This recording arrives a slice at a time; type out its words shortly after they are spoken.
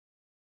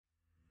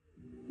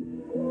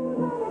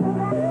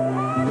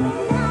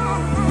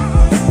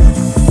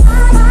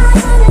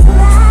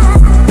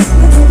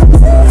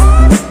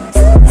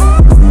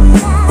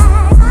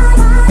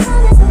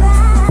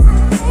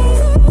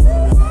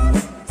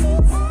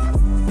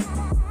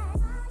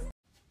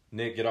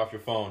Nick, get off your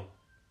phone.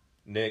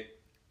 Nick,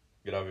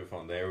 get off your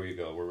phone. There we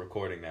go. We're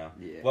recording now.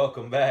 Yeah.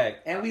 Welcome back.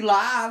 And we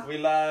live. We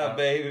live,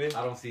 baby.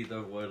 I don't see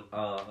the word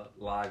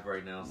live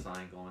right now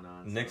sign going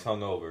on. Nick's so.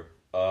 hungover.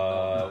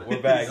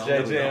 We're back.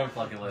 JJM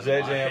podcast.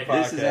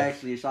 This is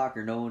actually a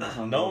shocker. No one is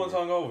hungover. No one's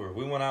hungover.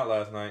 We went out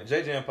last night.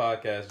 JJM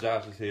podcast.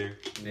 Josh is here.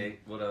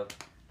 Nick, what up?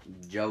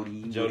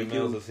 Jody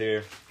Mills is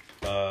here.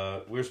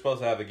 We were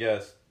supposed to have a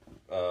guest,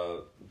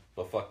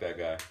 but fuck that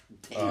guy.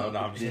 No,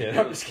 I'm just kidding.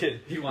 I'm just kidding.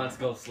 He wants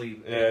to go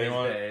sleep. Yeah, in I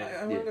want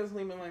bed. to go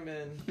sleep in my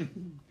bed.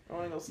 I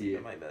want to go sleep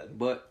in my bed.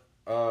 But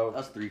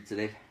us three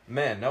today.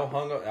 Man, no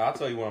hungover. I'll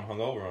tell you what I'm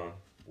hungover on.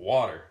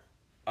 Water.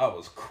 I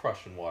was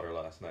crushing water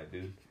last night,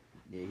 dude.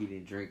 Yeah, he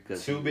didn't drink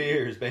because 2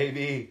 beers,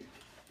 baby.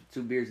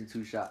 2 beers and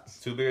 2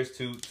 shots. 2 beers,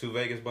 two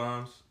Vegas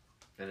bombs.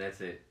 And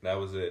that's it. That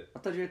was it. I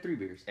thought you had 3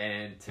 beers.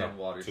 And 10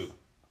 waters. 2.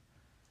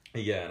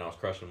 Yeah, and I was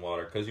crushing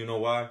water. Because you know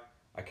why?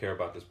 I care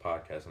about this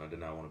podcast, and I did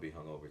not want to be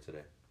hungover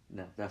today.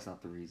 No, that's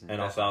not the reason.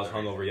 And also, I was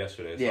hungover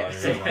yesterday. So yeah, I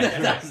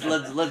didn't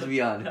really let's be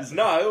honest.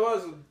 No, it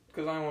was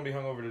because I didn't want to be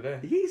hungover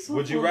today. He's so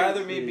Would you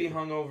rather me be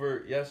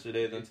hungover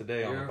yesterday than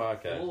today on the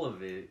podcast? Full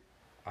of it.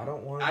 I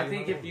don't want. I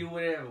think if you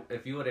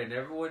would have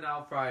never went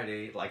out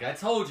Friday, like I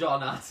told y'all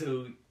not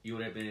to, you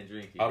would have been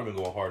drinking. I'd have been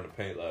going hard in the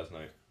paint last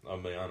night. I'll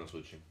be honest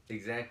with you.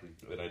 Exactly.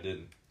 But I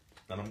didn't,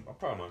 and I'm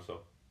proud of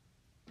myself.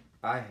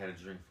 I had a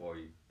drink for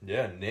you.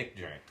 Yeah, Nick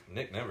drank.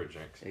 Nick never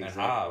drinks. Exactly. And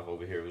Hav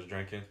over here was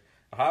drinking.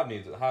 Hav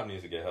needs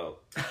to get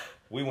help.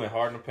 We went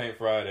hard in the paint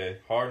Friday,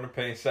 hard in the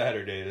paint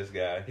Saturday. This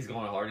guy. He's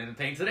going hard in the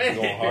paint today. He's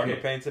going hard in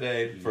the paint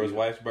today for his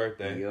wife's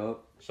birthday.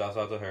 Yup. Shouts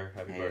out to her.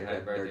 Happy birthday.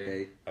 Happy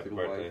birthday. Happy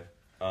birthday.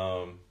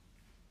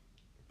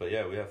 But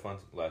yeah, we had fun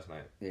last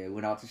night. Yeah,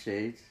 went out to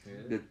Shades.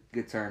 Yeah.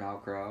 Good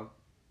turnout crowd.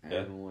 Yeah.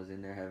 Everyone was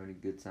in there having a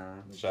good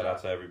time. Shout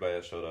out to everybody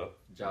that showed up.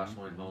 Josh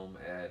went home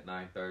at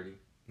 9:30.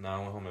 No, I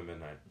went home at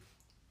midnight.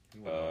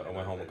 I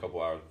went home a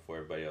couple hours before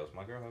everybody else.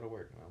 My girl had to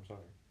work. I'm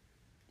sorry.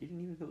 You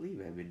didn't even leave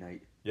at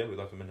midnight. Yeah, we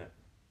left at midnight.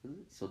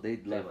 So they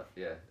left.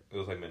 Yeah. It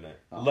was like midnight.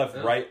 Oh. Left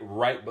Really?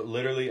 right, but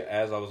literally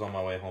as I was on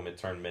my way home, it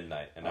turned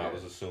midnight, and I Okay.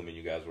 was assuming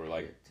you guys were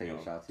like taking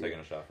a shot. taking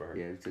a shot for her.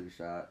 Yeah, we took a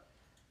shot.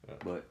 Yeah.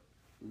 But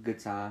good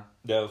time.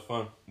 Yeah, it was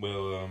fun.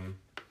 Well,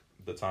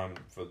 the time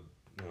for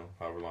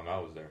however long I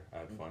was there, I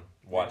had fun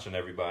watching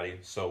everybody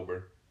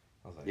sober.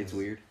 I was like, It's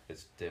weird.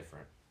 It's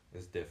different.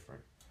 It's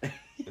different.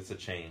 It's a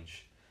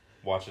change.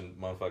 Watching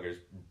motherfuckers,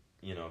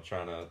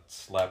 trying to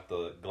slap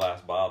the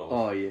glass bottles.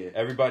 Oh yeah.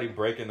 Everybody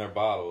breaking their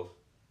bottles.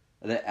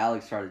 That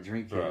Alex tried to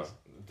drink Bro, his.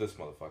 this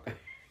motherfucker.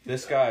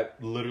 This guy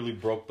literally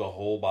broke the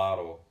whole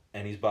bottle,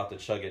 and he's about to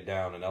chug it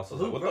down, and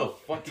Elsa's like, what the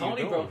fuck Tony are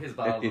you doing? broke his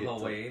bottle the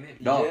whole way, ain't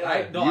it? No,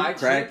 I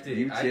chipped it.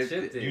 You I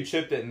chipped it. You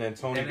chipped it, and then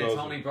Tony and then goes,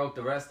 Tony broke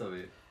the rest of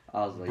it.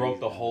 I was like,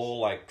 broke the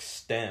whole,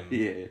 stem.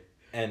 Yeah.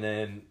 And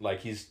then,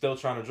 he's still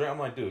trying to drink. I'm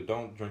like, dude,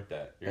 don't drink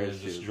that. You're going to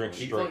just drink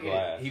straight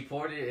glass. He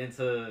poured it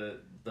into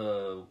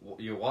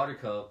your water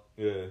cup.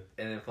 Yeah.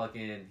 And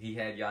then he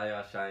had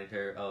Yaya shine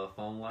her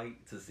phone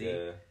light to see.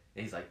 Yeah.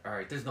 And he's like, all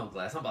right, there's no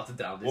glass. I'm about to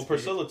down this. Well,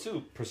 Priscilla,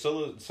 too.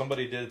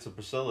 Somebody did it to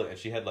Priscilla, and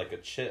she had, a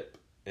chip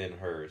in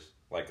hers.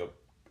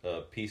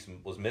 A piece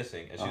was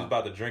missing. And she was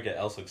about to drink it.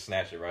 Elsa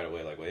snatched it right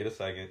away. Wait a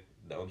second.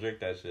 Don't drink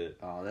that shit.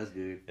 Oh, that's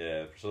good.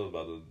 Yeah, Priscilla's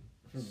about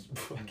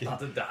to... about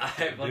to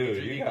die.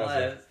 Dude, you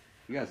guys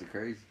You guys are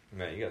crazy.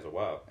 Man, you guys are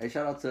wild. Hey,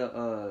 shout out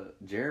to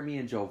Jeremy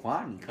and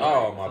Giovanni.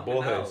 Oh, my Coming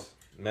boys. out.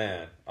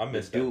 Man, I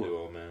miss that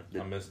duo, man.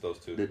 I miss those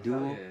two. The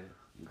duo. Yeah.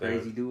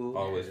 Crazy duo.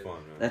 Always fun,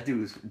 man. That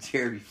dude was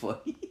Jeremy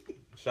funny.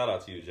 Shout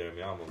out to you,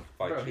 Jeremy. I'm gonna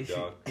fight Bro, you,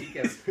 dog. He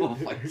kept, I'll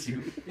fight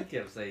you. he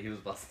kept saying he was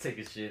about to take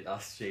a shit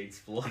off Shade's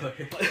floor.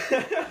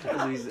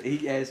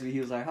 He asked me, he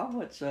was like, how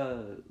much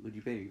would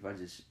you pay me if I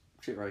just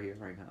shit right here,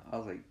 right now? I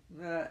was like,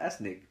 nah,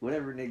 that's Nick.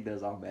 Whatever Nick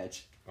does, I'll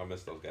match. I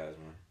miss those guys,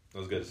 man. It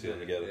was good to see them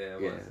together. Yeah,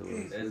 it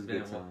was. It was a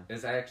good time.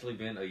 It's actually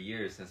been a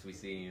year since we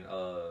seen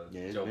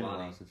it's Giovanni. been a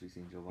while since we've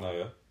seen Giovanni. Oh,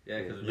 yeah?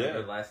 Yeah, because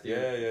remember last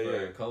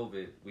year for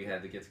COVID, we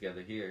had to get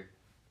together here.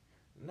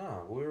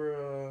 No, we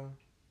were,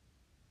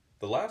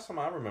 the last time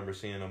I remember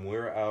seeing them, we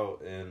were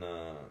out in,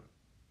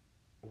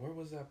 where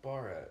was that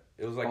bar at?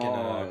 It was in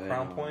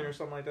Crown Point or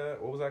something like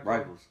that. What was that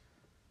called?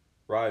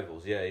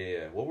 Rivals,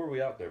 yeah. What were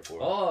we out there for?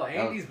 Oh,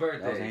 Andy's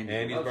birthday. That was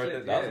Andy's birthday?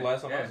 Shit, That was the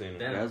last time I seen him.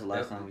 That was the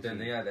last time we seen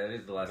him. Yeah, that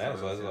is the last time.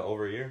 That was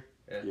over a year.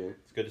 Yeah.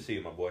 It's good to see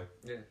you, my boy.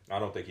 Yeah. I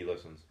don't think he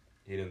listens.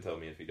 He didn't tell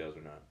me if he does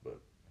or not, but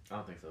I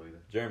don't think so either.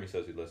 Jeremy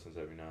says he listens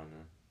every now and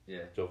then.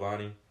 Yeah.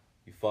 Giovanni,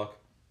 you fuck.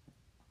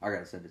 I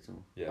gotta send it to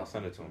him. Yeah, I'll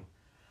send it to him.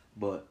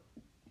 But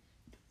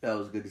that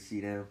was good to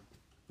see them.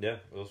 Yeah,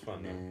 it was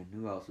fun, man. And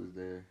who else was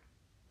there?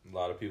 A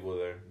lot of people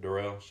there.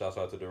 Darrell, shouts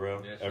out to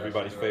Darrell. Yeah,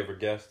 everybody's favorite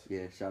guest.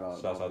 Yeah,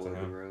 shouts out to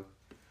him.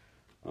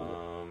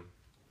 Darrell.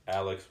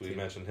 Alex, we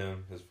mentioned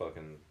him.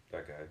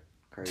 That guy.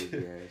 Crazy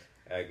ass.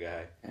 That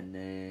guy. And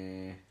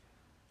then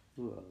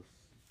who else?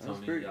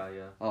 Tony,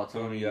 Yaya. Oh,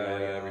 Tony,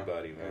 Yaya,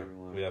 everybody, man.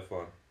 Everyone. We had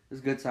fun. It was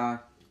a good time.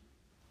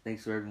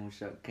 Thanks for everyone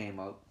who came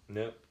out.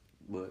 Yep.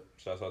 But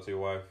shouts out to your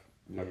wife.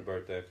 Yeah. Happy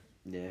birthday.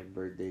 Yeah,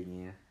 birthday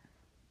again.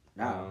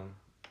 Now,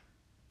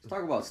 let's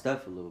talk about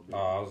stuff a little bit.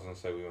 I was gonna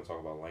say we're gonna talk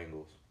about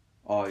Langles.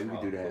 Oh, you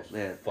can do that.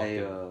 Yeah. Hey,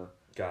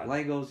 God.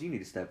 Langos, you need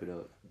to step it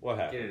up. What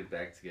happened? Get it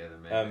back together,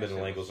 man. I haven't been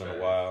to Langos in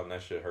a while, and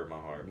that shit hurt my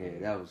heart. Yeah,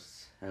 that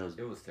was.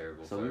 It was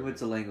terrible. So we went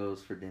to Langos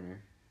for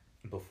dinner.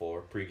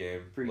 Before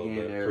pregame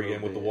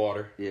Pregame with the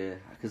water. Yeah,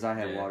 because I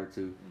had water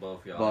too.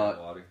 Both y'all had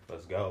water.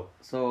 Let's go.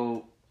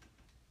 So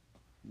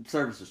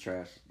service was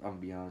trash. I'm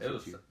gonna be honest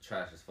with you. It was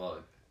trash as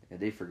fuck. And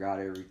they forgot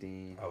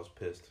everything. I was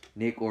pissed.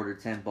 Nick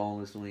ordered 10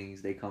 boneless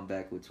wings. They come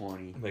back with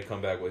 20. They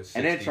come back with 64.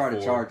 And then try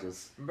to charge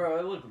us. Bro,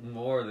 it looked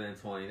more than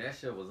 20. That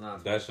shit was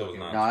not 20. That shit was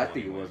not 20. No, I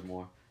think it was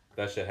more.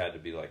 That shit had to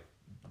be like,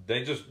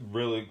 they just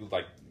really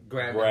like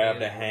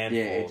grabbed a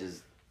handful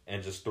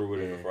and just threw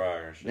it in the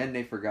fryer and shit. Then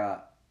they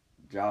forgot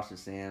Josh and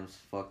Sam's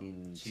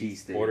fucking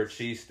cheese sticks. Ordered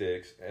cheese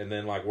sticks, and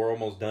then like we're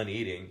almost done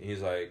eating.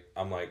 He's like,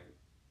 I'm like,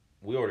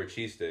 we ordered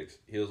cheese sticks.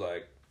 He was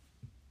like,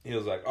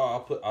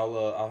 oh,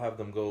 I'll have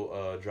them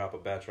go drop a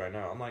batch right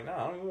now. I'm like,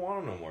 nah, I don't even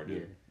want them no more,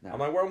 dude. Yeah, nah. I'm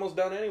like, we're almost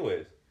done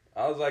anyways.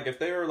 I was like, if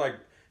they were like,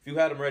 if you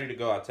had them ready to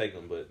go, I'd take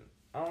them, but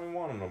I don't even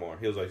want them no more.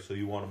 He was like, so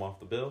you want them off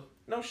the bill?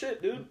 No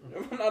shit, dude.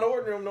 I'm not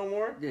ordering them no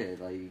more. Yeah,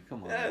 like,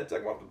 come on. Yeah, take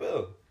them off the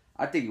bill.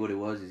 I think what it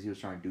was is he was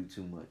trying to do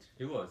too much.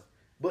 He was.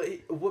 But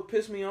what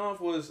pissed me off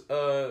was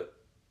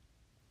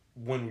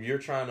when you're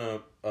trying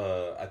to,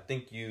 I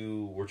think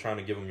you were trying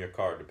to give him your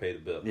card to pay the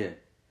bill. Yeah.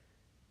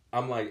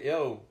 I'm like,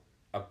 yo,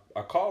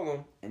 I call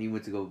him. And he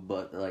went to go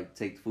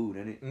take the food,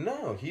 innit?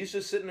 No, he's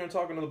just sitting there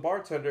talking to the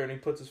bartender and he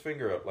puts his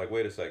finger up like,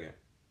 wait a second.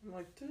 I'm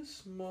like,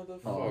 this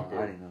motherfucker. Oh,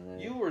 I didn't know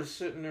that. You were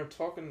sitting there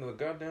talking to the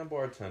goddamn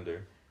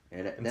bartender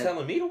and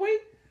telling me to wait?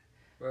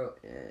 Bro,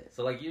 yeah.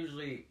 So like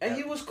usually... And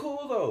he was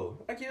cool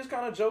though. Like he was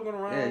kind of joking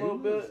around a little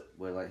bit.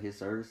 Well, like his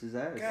service is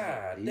ass.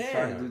 God He's damn.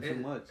 trying to do too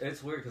much.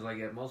 It's weird because like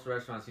at most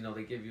restaurants, you know,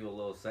 they give you a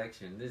little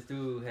section. This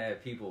dude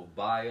had people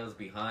by us,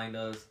 behind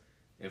us,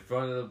 in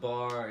front of the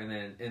bar, and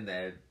then in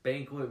that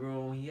banquet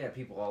room, he had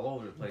people all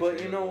over the place.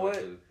 But you know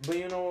what? But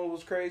you know what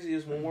was crazy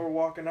is when we're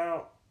walking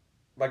out,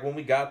 like when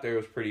we got there, it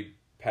was pretty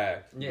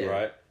packed,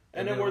 right?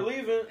 And then we're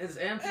leaving, it's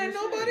empty. Ain't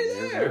nobody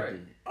there.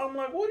 I'm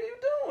like, what are you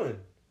doing?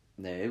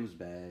 Nah, it was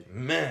bad.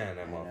 Man,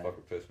 that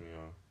motherfucker pissed me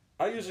off.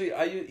 I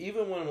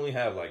even when we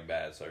have like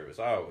bad service,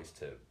 I always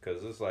tip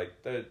because it's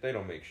like they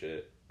don't make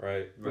shit,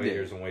 right?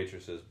 Waiters and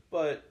waitresses,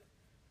 but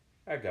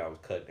that guy was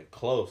cutting it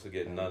close to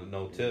getting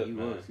no tip.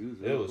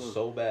 It was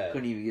so bad.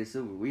 Couldn't even get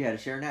silver. We had to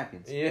share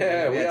napkins.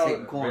 Yeah, we had to take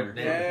a corner.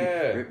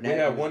 Yeah, we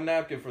had one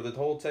napkin for the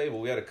whole table.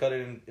 We had to cut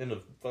it in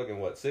the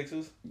fucking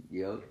sixes.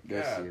 Yep,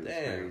 that shit was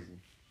crazy.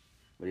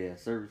 But yeah,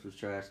 service was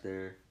trash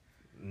there.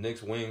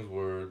 Nick's wings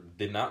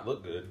did not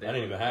look good. I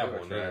didn't even have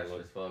one. They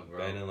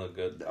didn't look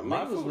good.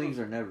 My wings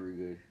are never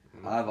good.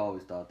 I've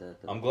always thought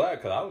that. Though. I'm glad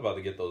because I was about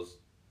to get those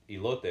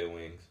elote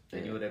wings.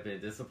 And you would have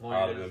been disappointed.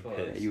 I would have been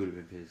pissed. Yeah, you would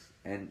have been pissed.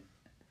 And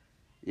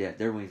yeah,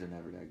 their wings are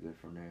never that good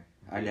from there.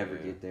 I never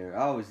get there.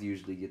 I always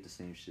usually get the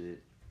same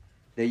shit.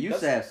 They used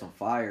to have some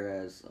fire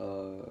as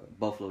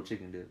buffalo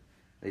chicken dip.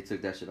 They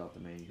took that shit off the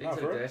menu. They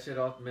took that shit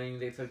off the menu.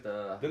 They took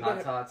the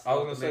hot tots. I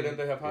was gonna say, didn't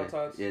they have hot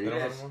tots? Yeah, they don't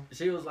have one?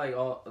 She was like,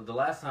 the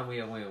last time we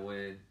had went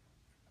when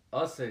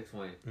us six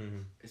went,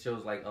 she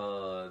was like,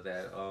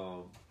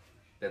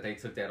 that they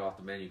took that off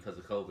the menu because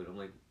of COVID. I'm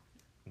like,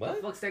 what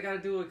the fuck's that got to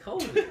do with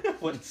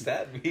COVID? What does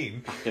that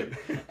mean?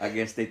 I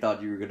guess they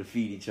thought you were gonna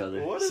feed each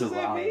other. What does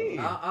that mean?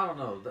 I don't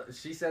know.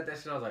 She said that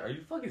shit. I was like, are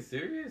you fucking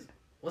serious?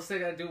 What's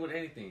that got to do with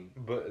anything?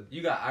 But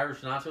you got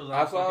Irish nachos.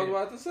 That's what I was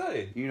about to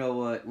say. You know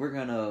what? We're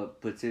gonna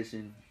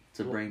petition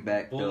to bring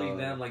back bully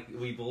them like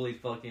we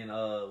bullied fucking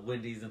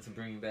Wendy's into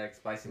bringing back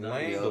spicy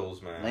nuggets.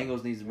 Langos, man.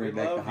 Langos needs to bring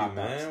back the hot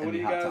dogs. What are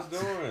you guys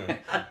doing?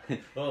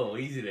 Oh,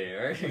 easy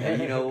there, right?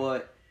 And you know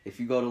what? If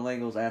you go to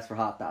Langos, ask for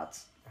hot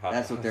dogs.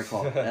 That's what they're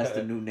called. That's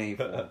the new name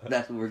for them.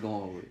 That's what we're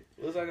going with.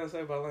 What was I gonna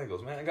say about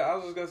Langos, man? I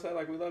was just gonna say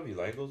like we love you,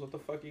 Langos. What the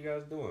fuck you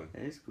guys doing?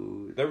 It's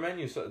cool. Their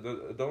menu,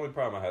 the only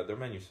problem I had, their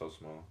menu's so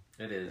small.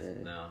 It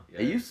is now.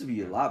 Yeah. It used to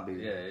be a lot bigger.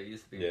 Yeah, it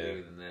used to be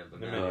bigger than that,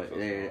 but now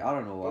I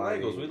don't know why.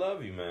 Langos, we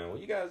love you, man.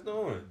 What you guys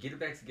doing? Get it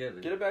back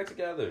together. Get it back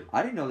together.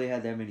 I didn't know they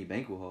had that many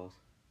banquet halls.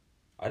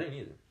 I didn't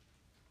either.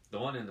 The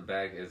one in the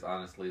back is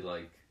honestly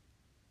like,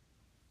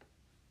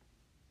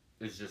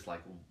 it's just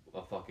like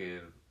a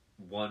fucking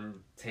one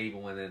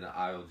table and then the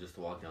aisle just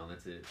to walk down.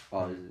 That's it.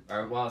 Oh, is it?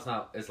 Or well, it's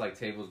not. It's like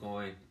tables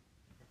going,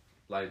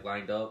 like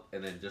lined up,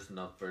 and then just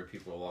enough for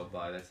people to walk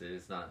by. That's it.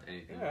 It's not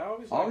anything. Yeah,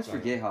 I always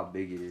forget how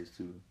big it is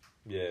too.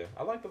 Yeah,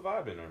 I like the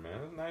vibe in there,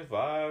 man. It's a nice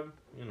vibe,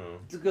 you know.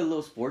 It's a good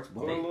little sports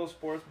bar. A little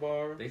sports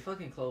bar. They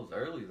fucking close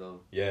early though.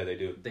 Yeah, they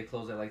do. They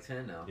close at like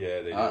 10 now.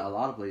 Yeah, they do. A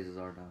lot of places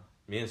are now.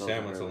 Me and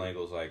Sam went to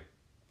Langos like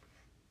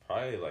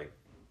probably like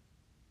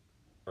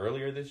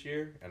earlier this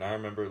year, and I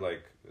remember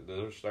like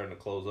they were starting to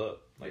close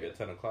up like at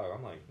 10 o'clock.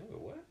 I'm like, nigga,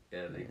 what?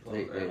 Yeah, they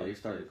close early. They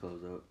started to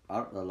close up.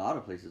 A lot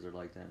of places are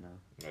like that now.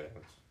 Yeah,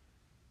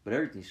 but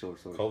everything's short.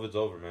 COVID's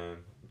over,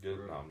 man.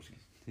 Good. No, I'm just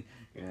kidding.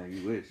 Yeah,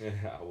 you wish.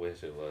 I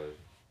wish it was.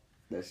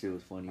 That shit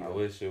was funny. I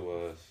wish it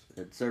was.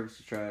 The service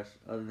is trash.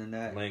 Other than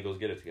that, Langos,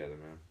 get it together,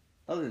 man.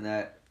 Other than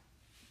that,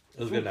 it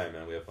was a good night,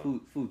 man. We had fun.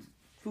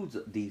 Food's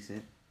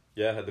decent.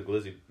 Yeah, I had the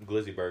glizzy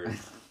burger.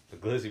 The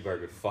glizzy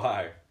burger,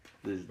 fire.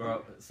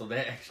 Bro, so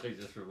that actually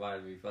just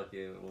reminded me,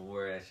 fucking, when we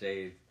were at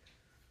Shades,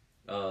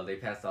 they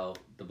passed out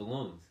the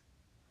balloons.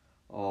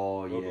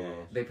 Oh, yeah.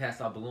 Balloons? They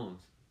passed out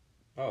balloons.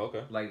 Oh,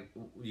 okay. Like,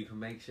 you can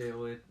make shit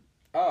with.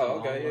 Oh,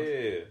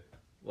 okay, yeah.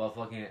 Well,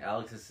 fucking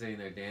Alex is sitting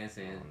there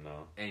dancing,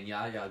 and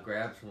Yaya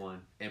grabs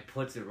one and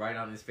puts it right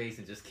on his face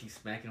and just keeps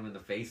smacking him in the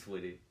face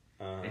with it.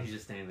 And he's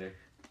just standing there.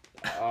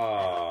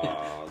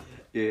 Oh.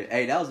 Yeah,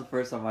 hey, that was the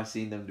first time I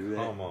seen them do that.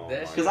 Come on.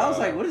 Because I was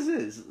like, what is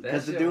this?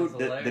 Because the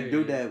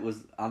dude that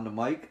was on the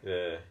mic,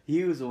 yeah,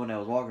 he was the one that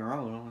was walking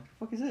around with him. I'm like,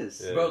 what the fuck is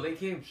this? Yeah. Bro, they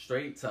came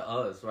straight to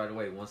us right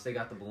away. Once they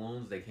got the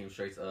balloons, they came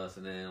straight to us.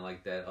 And then,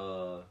 like, that,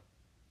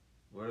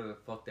 where the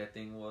fuck that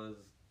thing was?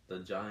 The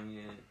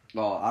giant.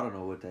 Oh, I don't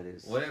know what that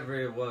is. Whatever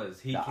it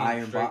was, he the came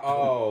Iron straight.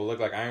 Oh, looked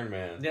like Iron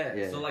Man.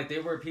 Yeah, so like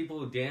there were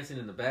people dancing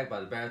in the back by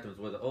the bathrooms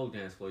where the old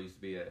dance floor used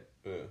to be at.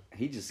 Yeah.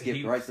 He just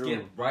skipped right through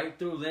them. Right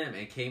through them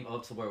and came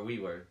up to where we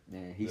were.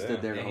 Yeah, he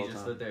stood there the whole time. He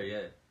just stood there,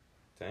 yeah.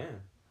 Damn.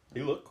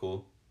 He looked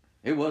cool.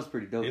 It was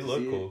pretty dope. He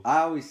looked cool. I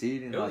always see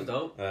it in it was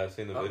dope. I've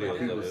seen the videos.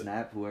 People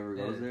snap whoever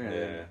goes there.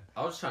 Yeah.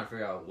 I was trying to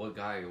figure out what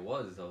guy it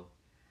was though.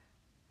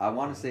 I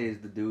want to say it's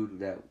the dude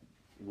that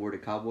wore the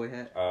cowboy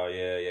hat. Oh,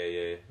 yeah.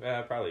 Yeah,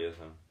 it probably is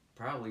him.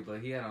 Probably, but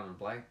he had on a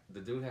black.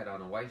 The dude had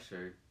on a white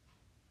shirt,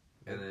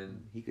 and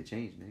then he could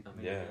change, Nick.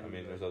 I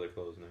mean, there's other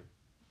clothes, Nick.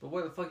 But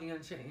where the fuck you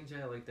gonna change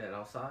at like that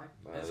outside?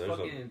 It's there's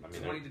fucking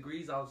 20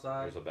 degrees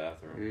outside. There's a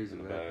bathroom. There is in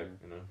a the bathroom.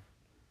 back, you know.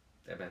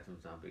 That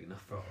bathroom's not big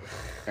enough for all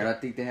And I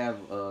think they have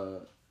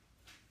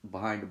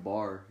behind the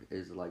bar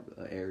is like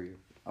an area.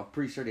 I'm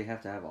pretty sure they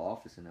have to have an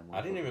office in that one.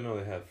 I didn't even know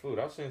they had food.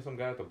 I was seeing some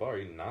guy at the bar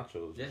eating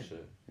nachos and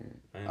shit.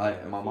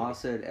 Yeah. My mom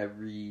said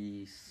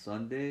every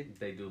Sunday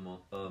they do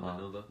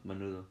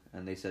menudo,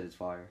 and they said it's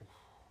fire.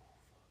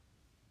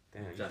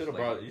 Damn,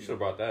 you should have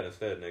brought that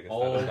instead, nigga.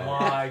 Oh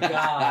my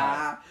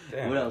god!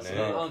 Damn, what else?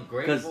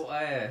 Ungrateful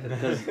ass.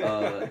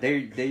 Because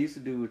they used to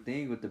do a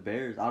thing with the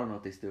Bears. I don't know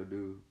if they still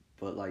do,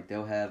 but like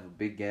they'll have a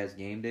big gas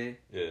game day.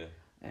 Yeah.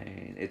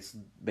 And it's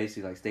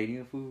basically like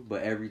stadium food,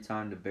 but every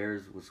time the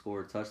Bears would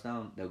score a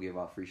touchdown, they'll give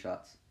out free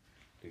shots.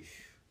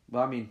 But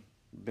I mean,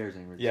 Bears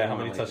ain't really. Yeah, how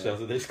many touchdowns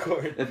did they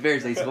score? The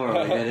Bears ain't scoring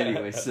like that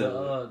anyway.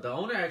 So the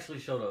owner actually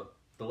showed up.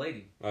 The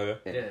lady. Oh yeah.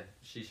 Yeah,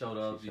 she showed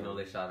up.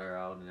 They shot her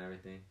out and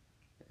everything.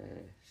 Yeah,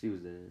 she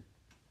was there.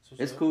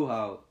 It's cool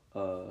how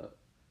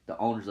the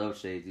owners of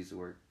Shades used to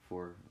work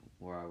for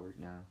where I work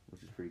now,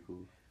 which is pretty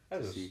cool. I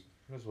just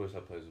wish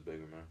that place was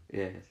bigger, man.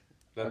 Yeah.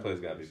 That place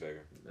gotta be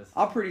bigger.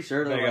 I'm pretty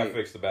sure they gotta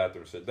fix the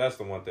bathroom. That's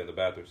the one thing, the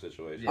bathroom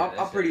situation. Yeah,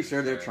 I'm pretty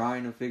sure they're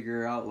trying to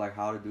figure out like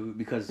how to do it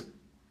because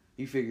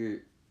you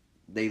figure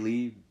they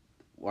leave,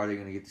 are they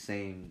gonna get the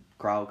same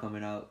crowd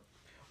coming out?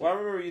 Well, I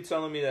remember you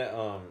telling me that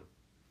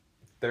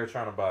they're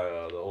trying to buy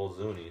the old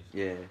Zunies.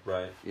 Yeah.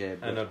 Right. Yeah.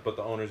 But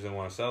the owners didn't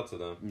want to sell to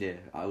them.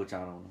 Yeah, which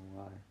I don't know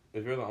why.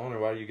 If you're the owner,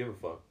 why do you give a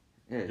fuck?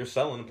 Yeah. You're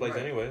selling the place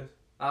anyways.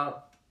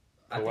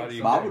 I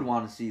would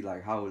want to see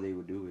like how they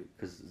would do it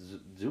because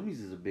Zoomies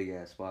is a big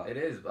ass spot. It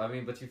is. I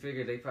mean, but you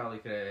figure they probably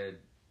could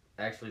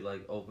actually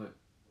like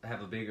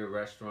have a bigger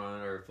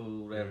restaurant or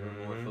food, have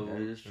more food.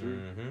 That is true.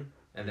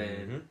 And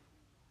then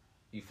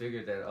you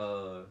figure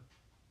that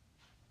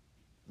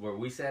where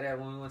we sat at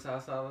when we went to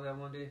outside that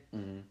one day,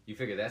 you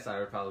figure that side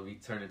would probably be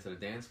turned into the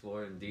dance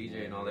floor and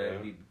DJ and all that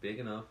would be big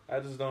enough. I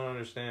just don't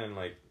understand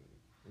like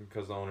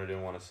because the owner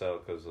didn't want to sell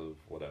because of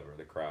whatever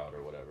the crowd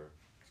or whatever.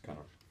 It's kind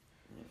of.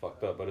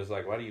 Fucked up, but it's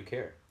like, why do you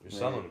care? You're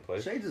selling the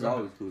place. Shades is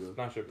always cool though. It's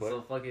not your place.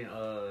 So fucking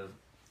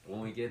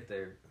when we get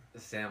there,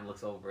 Sam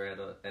looks over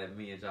at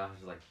me and Josh and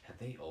is like, have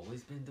they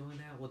always been doing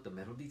that with the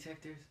metal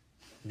detectors?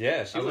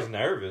 Yeah, she was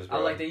nervous, bro.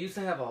 I like they used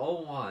to have an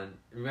old wand.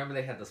 Remember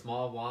they had the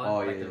small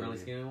wand, the really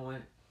skinny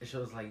one? And she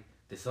was like,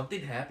 did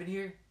something happen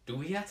here? Do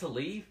we have to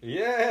leave?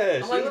 Yeah,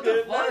 I'm like, what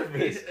the fuck?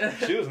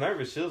 Nervous. She was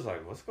nervous. She was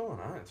like, what's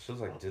going on? She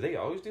was like, do they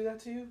always do that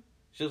to you?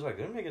 She was like,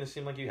 they're making it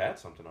seem like you had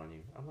something on you.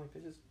 I'm like, they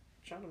just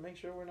trying to make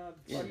sure we're not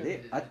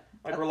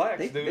relax,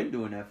 they've dude. Been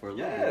doing that for a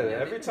little bit. Yeah,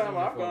 every time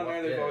I've gone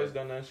there, they've always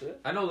done that shit.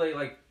 I know they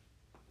like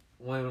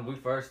when we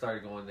first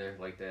started going there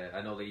like that.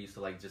 I know they used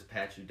to like just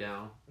pat you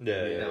down.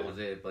 Yeah, that was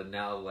it. But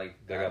now like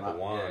they got the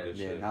wand. And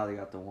shit. Now they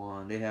got the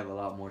wand. They have a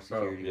lot more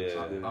security.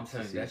 Bro, I'm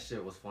telling you, that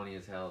shit was funny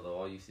as hell. Though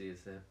all you see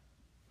is that.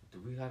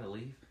 Do we gotta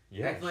leave?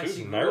 Yeah, she was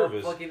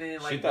nervous.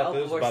 She thought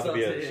this was about to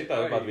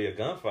be a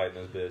gunfight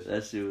in this bitch.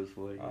 That shit was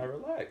funny. All right,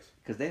 relax.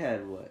 Because they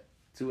had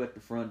 2 at the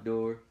front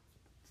door.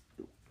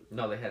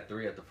 No, they had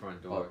 3 at the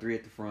front door. 3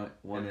 at the front,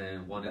 one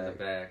in the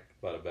back.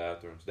 By the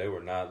bathrooms. They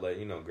were not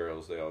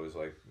girls, they always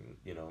them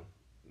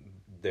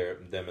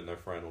and their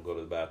friend will go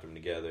to the bathroom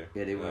together.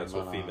 Yeah, they were. That's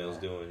what females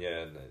doing.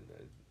 Yeah, and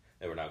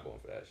they were not going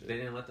for that shit. They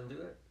didn't let them do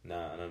that?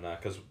 Nah.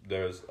 Because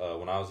there's,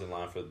 when I was in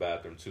line for the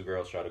bathroom, 2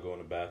 girls tried to go in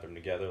the bathroom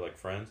together, like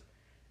friends.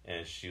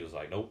 And she was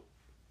like, nope.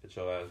 Get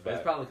your ass back. But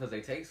it's probably because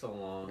they take so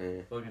long.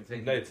 Yeah.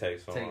 They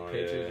take so long. Take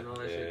pictures and all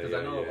that shit. Because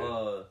I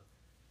know,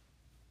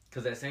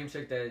 because that same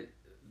chick that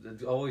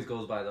always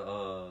goes by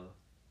the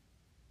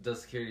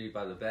does security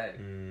by the bag.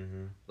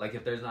 Mm-hmm. Like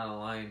if there's not a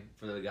line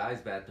for the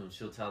guys' bathroom,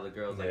 she'll tell the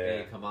girls like,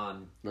 "Hey, come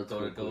on, let's go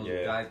to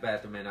the guys'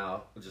 bathroom, and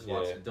I'll just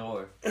watch the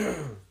door."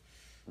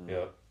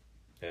 Yep.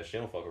 Yeah, she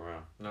don't fuck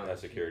around. No, that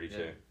security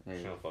chick. Yeah.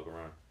 She don't fuck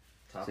around.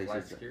 Top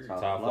flight security.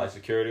 Top flight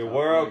security of the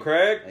world,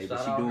 Craig. Hey, but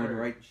she doing it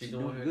right. She's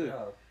doing her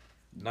job.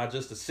 Not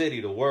just the city,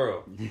 the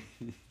world.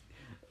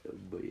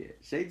 But yeah,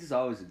 Shades is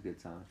always a good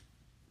time,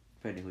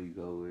 depending who you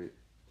go with.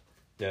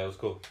 Yeah, it was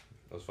cool.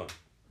 It was fun.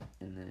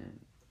 And then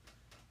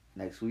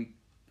next week,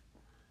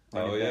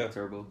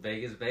 Turbo.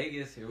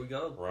 Vegas, here we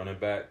go. Running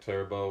back,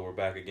 Turbo. We're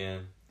back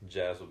again.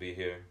 Jazz will be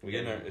here. We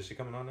getting her. Is she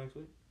coming on next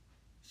week?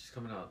 She's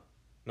coming out.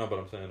 No, but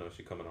I'm saying, is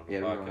she coming on the podcast?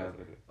 We don't have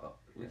her. Oh,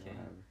 we can't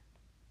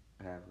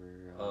have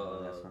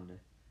her that Sunday.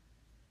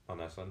 On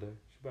that Sunday?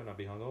 She better not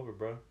be hungover,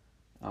 bro.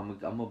 I'm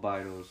gonna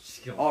buy those.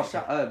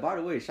 By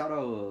the way, shout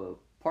out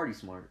Party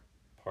Smart.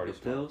 Party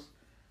Smart. Pills.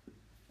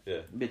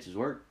 Yeah. Bitches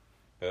work.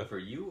 Yeah. For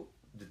you?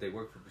 Did they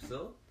work for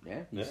Priscilla?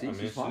 Yeah.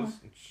 She's fine.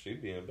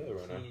 She'd be in bed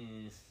right now.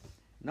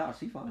 No,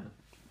 she's fine.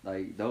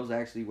 Like, those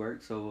actually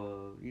work.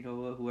 So, you know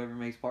what? Whoever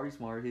makes Party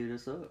Smart, hit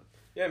us up.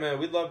 Yeah, man.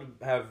 We'd love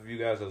to have you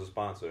guys as a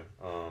sponsor.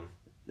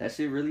 That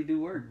shit really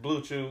do work.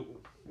 Blue Chew.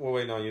 We're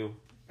waiting on you.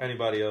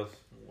 Anybody else?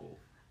 Whoa.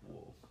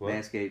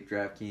 Manscaped,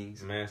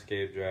 DraftKings.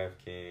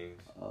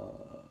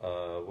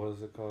 What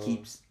is it called?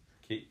 Keeps.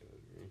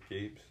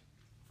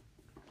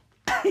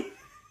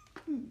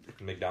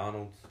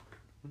 McDonald's.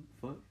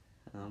 What?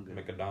 I'm good.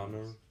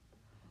 McDonald's.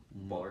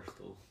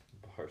 Barstool.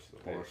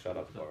 Hey, shout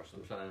out to Barstool.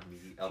 I'm trying to be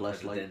El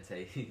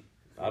Presidente.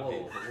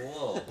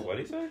 Whoa. What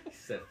did he say? He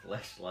said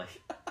fleshlight.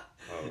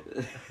 Oh.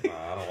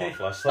 Nah, I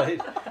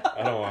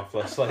don't want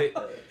fleshlight.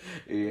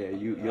 Yeah,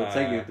 you'll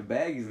take it if the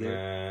bag is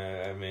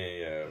there. Nah, I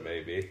mean, yeah,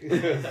 maybe.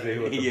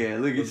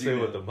 Look at you. See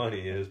what the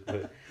money is,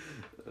 but.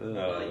 You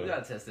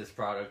gotta test this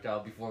product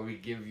out before we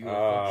give you a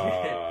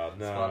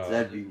fucking sponsor.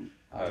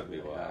 That'd be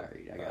wild.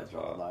 Alright, I gotta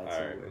draw the line.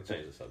 Alright, we'll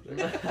change the subject.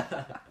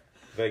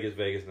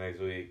 Vegas next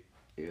week.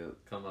 Yep.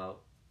 Come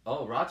out.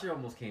 Oh, Roger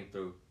almost came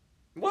through.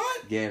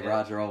 What? Yeah,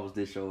 Roger almost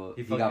did show up.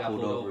 He got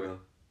pulled over though.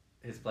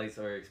 His plates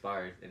are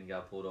expired and he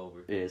got pulled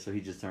over. Yeah, so he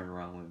just turned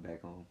around and went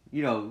back home.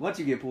 You know, once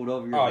you get pulled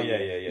over, your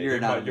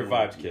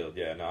vibe's killed.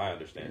 Yeah, no, I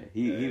understand.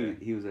 Yeah,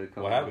 he was a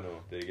couple. What happened to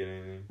him? Did he get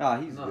anything?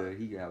 He's good.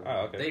 He got.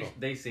 Oh, okay.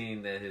 They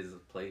seen that his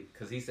plate,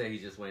 because he said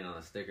he's just waiting on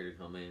a sticker to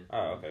come in.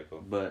 Oh, okay,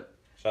 cool. But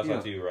shouts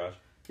out to you, Raj.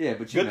 Yeah,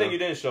 but good thing you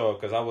didn't show up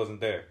because I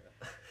wasn't there.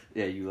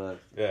 Yeah, you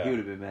left. Yeah, he would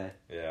have been mad.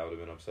 Yeah, I would have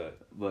been upset.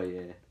 But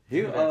yeah,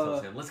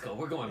 let's go.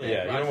 We're going back.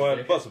 Yeah, you know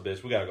what? Bust a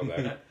bitch. We gotta go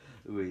back.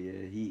 But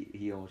yeah,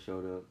 he almost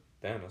showed up.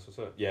 Damn, that's what's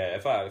up. Yeah,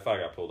 if I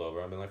got pulled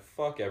over, I'd be like,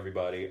 fuck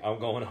everybody. I'm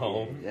going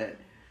home.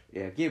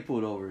 Yeah, getting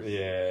pulled over.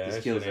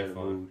 Just kills the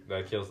mood.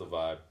 That kills the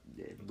vibe.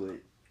 Yeah, but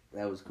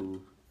that was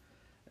cool.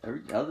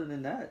 Other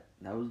than that,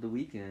 that was the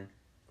weekend.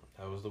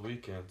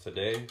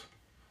 Today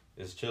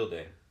is chill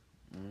day.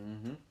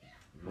 Mm-hmm.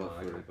 Well,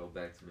 I gotta go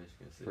back to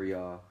Michigan City. For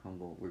y'all,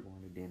 we're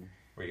going to dinner.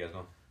 Where you guys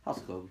going? House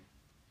of Kobe.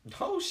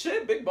 Oh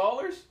shit, big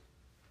ballers.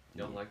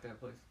 You don't like that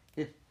place?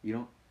 Yeah, you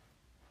don't?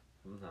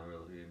 I'm not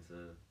really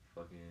into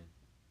fucking...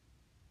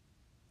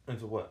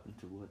 Into what?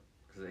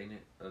 Because ain't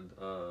it...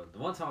 the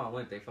one time I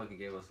went, they fucking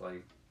gave us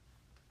like...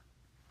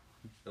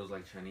 It was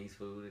like Chinese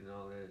food and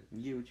all that.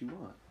 You get what you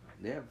want.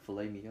 They have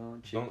filet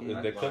mignon,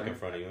 chicken. They cook in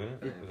front of you,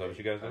 innit? Is that what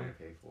you guys do? I didn't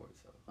pay for it,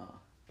 so...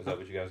 Is that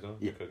what you guys do?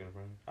 Yeah. You're cooking in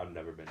front of you? I've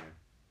never been there.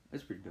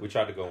 It's pretty good. We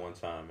tried to go one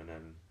time, and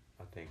then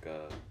I think...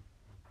 I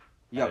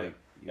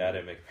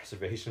didn't make a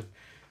reservation.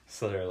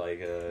 So they're like...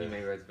 You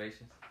made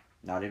reservations?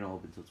 No, they don't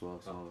open till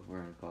 12, so we're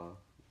in the car.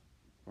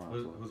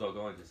 Who's all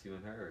going? Just you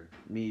and her? Or?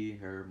 Me,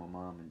 her, my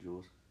mom, and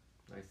Jules.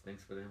 Nice.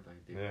 Thanks for the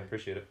invite, dude. Yeah,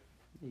 appreciate it.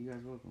 Yeah, you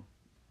guys are welcome.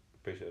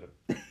 Appreciate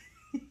it.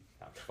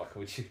 I'm fucking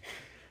with you.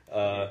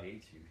 I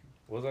hate you.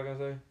 What was I gonna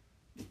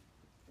say?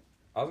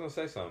 I was gonna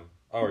say something.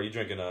 Oh, are you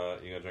drinking? You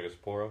gonna drink a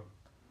Sapporo?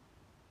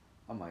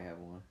 I might have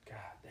one. God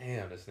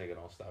damn, this nigga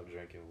don't stop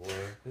drinking, boy.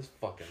 This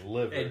fucking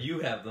liver. And you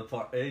have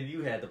and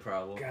you had the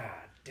problem. God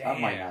damn. I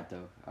might not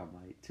though. I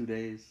might 2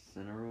 days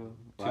in a row.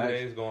 2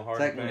 days going hard.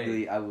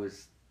 Technically, I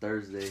was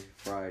Thursday,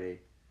 Friday,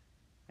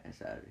 and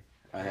Saturday.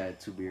 I had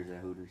 2 beers at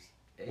Hooters.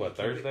 Hey, what,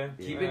 Thursday?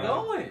 Keep it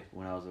going.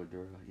 When I was with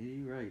Dora. Yeah,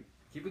 you're right.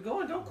 Keep it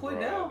going. Don't quit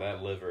bro, now.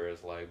 That liver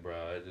is like,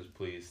 bro, just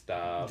please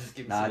stop. Just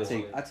give I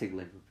take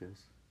liver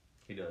pills.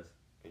 He does.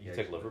 You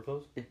take liver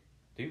pills? Yeah.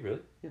 Do you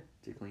really? Yeah,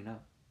 to clean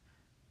out.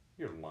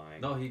 You're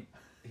lying. No,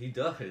 he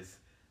does.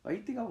 Why do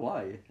you think I'm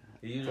lying?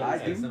 He usually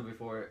takes them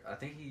before. I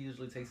think he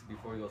usually takes it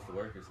before he goes to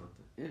work or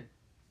something. Yeah.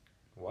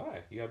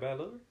 Why? You got bad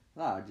liver?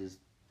 Nah, I'm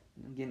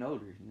getting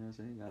older. You know what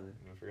I'm saying?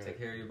 Gotta take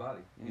care of your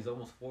body. Yeah. He's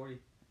almost 40.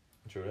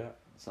 True that.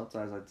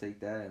 Sometimes I take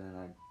that and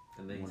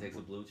then he takes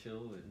a blue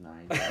chill.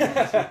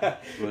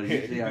 Well,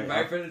 usually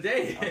right for the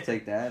day. I'll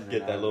take that. And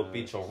get that little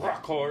beach on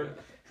rock hard.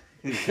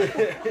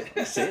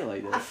 Say it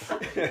like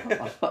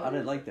that. I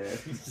didn't like that.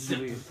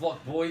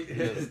 Fuck boy.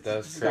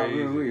 That's crazy.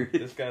 Real weird.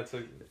 This guy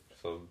took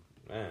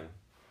man.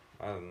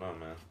 I don't know,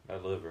 man.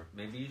 That liver.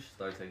 Maybe you should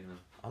start taking them.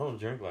 I don't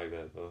drink like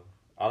that though.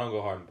 I don't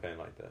go hard in pain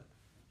like that.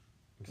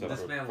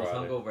 This man was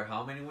hungover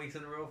how many weeks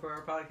in a row for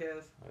our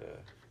podcast?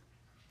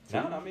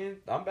 Yeah. No, I mean,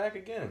 I'm back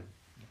again.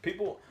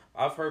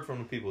 I've heard from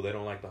the people they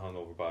don't like the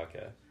hungover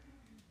podcast.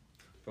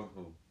 From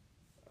who?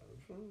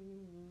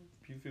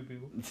 Few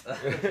people.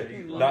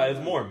 Nah, it's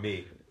more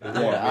me. It's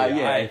more me.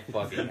 I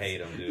fucking hate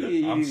them,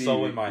 dude. I'm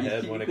so in my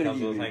head when it comes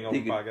to those hangover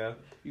podcasts.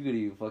 You couldn't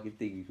even fucking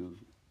think you could.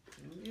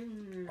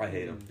 I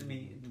hate them.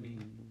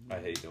 I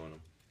hate doing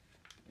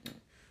them.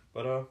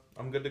 But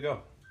I'm good to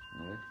go.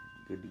 Yeah,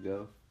 good to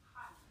go.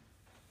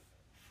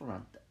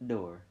 Front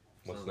door.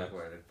 Sounds like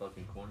we're at a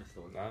fucking corner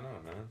store. I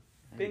know, man.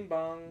 Bing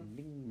bong.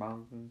 Bing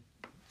bong.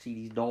 See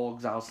these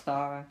dogs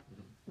outside.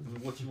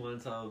 What you want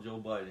to tell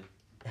Joe Biden?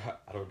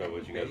 I don't know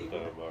what you guys are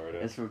talking about right now.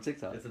 It's from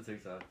TikTok. It's a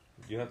TikTok.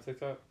 You have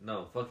TikTok?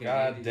 No, fucking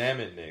God Andy. damn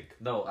it, Nick.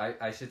 No,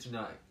 I shit you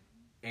not.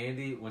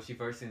 Andy, when she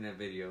first seen that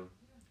video,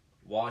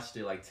 watched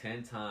it like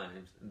 10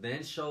 times,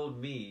 then showed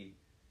me,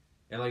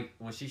 and like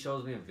when she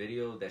shows me a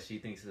video that she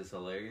thinks is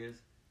hilarious,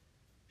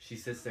 she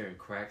sits there and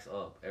cracks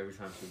up every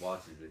time she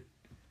watches it.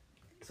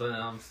 So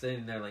then I'm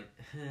sitting there like,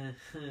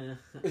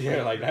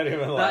 yeah, like not even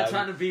not laughing.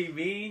 trying to be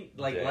mean,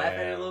 like laugh at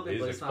it a little bit,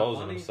 but it's not funny.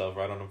 He's exposing himself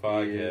right on the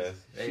podcast.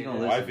 She My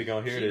wifey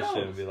gonna hear this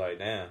shit and be like,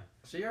 damn.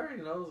 She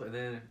already knows, and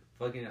then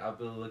fucking I've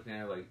been looking at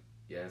her like,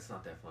 yeah, it's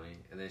not that funny,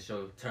 and then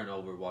she'll turn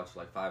over, watch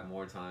like 5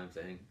 more times,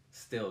 and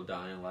still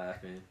dying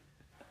laughing.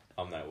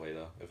 I'm that way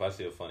though. If I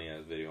see a funny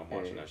ass video, I'm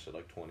watching that shit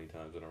like 20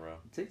 times in a row.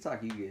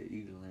 TikTok, you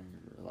can learn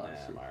a lot of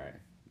shit. I'm alright.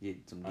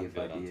 Get some I'm gift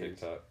good ideas. on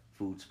TikTok.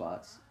 Food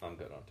spots. I'm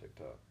good on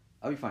TikTok.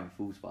 I'll be finding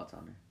food spots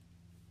on there.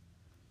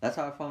 That's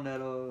how I found that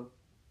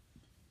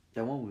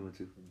one we went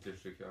to.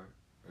 District Yard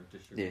or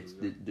District.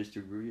 Yeah,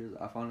 District Brewery.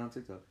 I found it on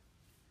TikTok.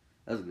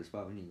 That's a good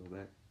spot. We need to go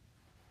back.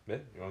 Yeah,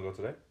 you wanna go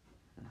today?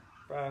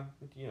 Brian,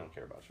 you don't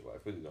care about your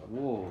life. We can go.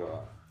 Whoa. Go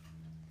out.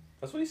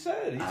 That's what he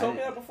said. He told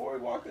me that before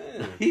he walked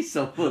in. He's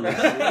so full of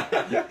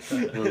shit.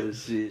 Full of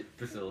shit.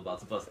 Priscilla about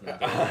to bust in the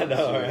door. I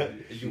know,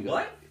 right? You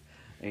what?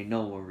 Ain't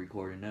no one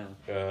recording now.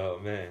 Oh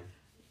man.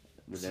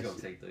 She's gonna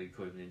take the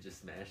equipment and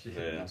just smash it.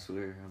 Yeah. I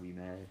swear, I'll be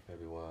mad. That'd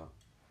be wild.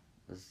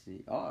 Let's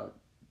see. Oh,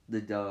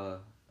 we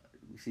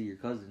see your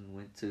cousin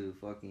went to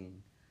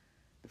fucking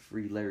the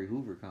free Larry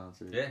Hoover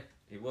concert. Yeah,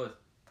 he was.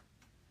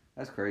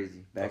 That's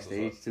crazy.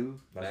 Backstage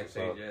too.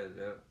 Backstage,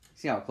 yeah.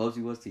 See how close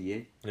he was to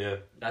Ye? Yeah.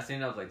 I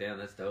seen it, I was like, damn,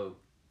 that's dope.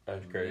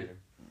 That's crazy.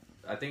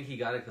 I think he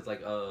got it because,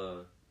 like,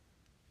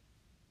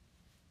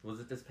 was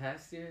it this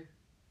past year?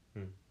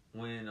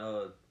 When,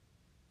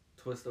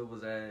 Twista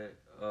was at,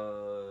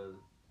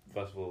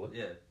 Festival of Lakes?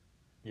 Yeah.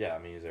 Yeah, I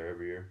mean, he's there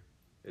every year.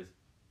 Is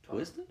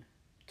Twista?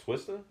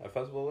 Twista at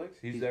Festival of Lakes?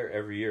 He's there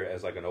every year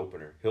as, like, an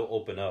opener. He'll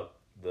open up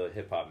the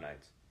hip-hop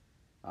nights.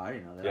 Oh, I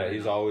didn't know that. Yeah,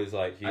 he's always,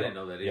 like... I didn't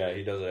know that either. Yeah,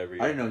 he does it every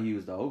year. I didn't know he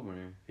was the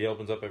opener. He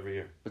opens up every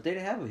year. But they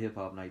didn't have a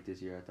hip-hop night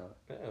this year, I thought.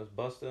 Yeah, it was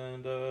Busta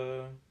and,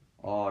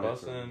 Oh,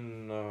 that's Busta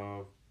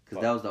and,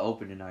 because that was the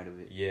opening night of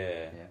it.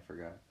 Yeah. Yeah, I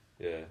forgot.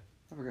 Yeah.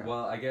 I forgot.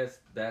 Well, I guess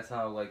that's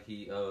how, like,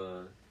 he,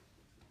 well,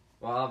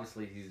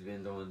 obviously he's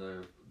been doing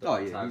the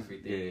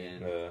photography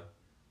thing and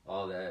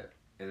all that.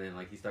 And then,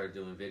 like, he started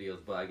doing videos.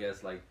 But I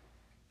guess, like,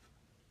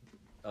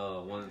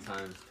 one of the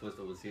times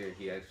Twista was here,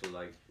 he actually,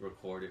 like,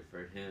 recorded for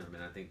him.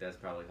 And I think that's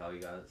probably how he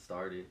got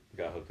started.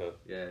 Got hooked up.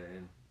 Yeah,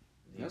 and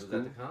he that's was cool.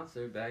 at the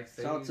concert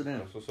backstage. Shout out to them.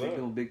 That's what's They're up.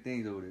 doing big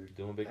things over there.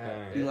 Doing big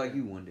things. Be like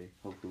you one day,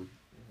 hopefully.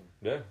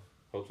 Yeah,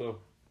 hope so.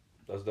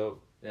 That's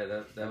dope. Yeah,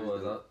 that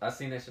was. I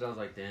seen that shit. I was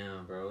like,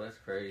 damn, bro, that's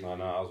crazy. No,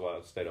 I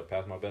was stayed up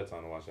past my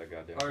bedtime to watch that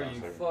goddamn Are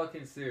concert. you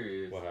fucking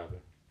serious? What happened?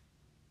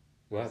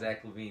 What?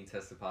 Zach Levine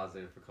tested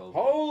positive for COVID.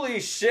 Holy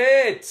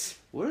shit!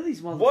 What are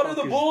these motherfuckers? What are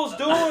the Bulls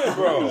doing, What are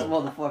bro? these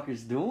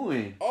motherfuckers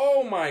doing?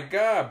 Oh my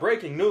god!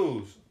 Breaking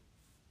news.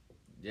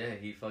 Yeah,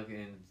 he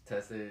fucking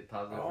tested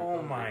positive for Oh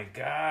COVID. my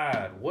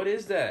god! What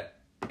is that?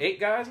 8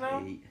 guys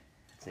now? 8.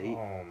 It's 8.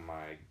 Oh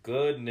my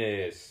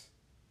goodness!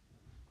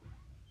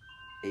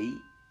 8.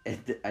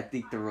 I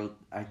think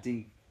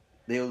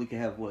they only can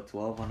have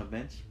 12 on the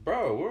bench.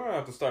 Bro, we're gonna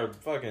have to start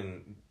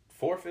fucking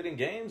forfeiting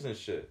games and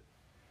shit.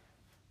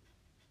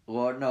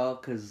 Well, no,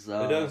 because it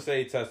doesn't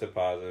say he tested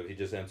positive. He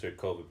just entered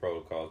COVID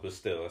protocols, but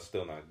still, that's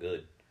still not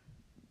good.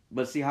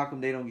 But see, how come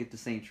they don't get the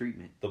same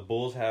treatment? The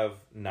Bulls have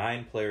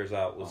 9 players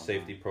out with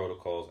safety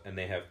protocols, and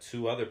they have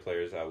 2 other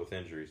players out with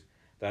injuries.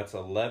 That's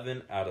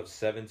 11 out of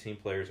 17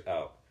 players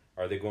out.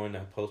 Are they going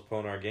to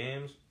postpone our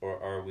games,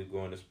 or are we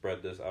going to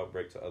spread this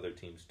outbreak to other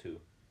teams too?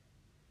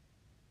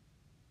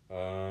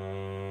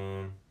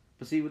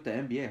 But see, with the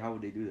NBA, how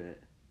would they do that?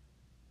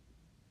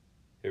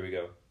 Here we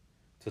go.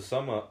 To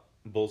sum up,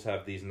 Bulls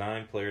have these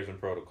 9 players in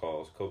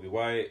protocols: Kobe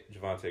White,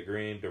 Javonte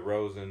Green,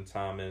 DeRozan,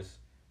 Thomas,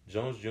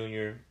 Jones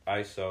Jr.,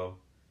 ISO,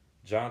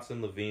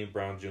 Johnson, Levine,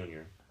 Brown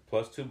Jr.,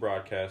 plus 2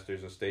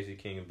 broadcasters and Stacey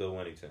King and Bill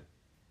Wennington.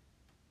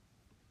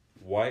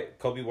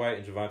 Kobe White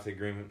and Javonte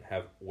Green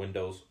have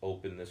windows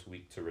open this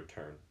week to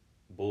return.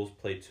 Bulls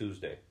play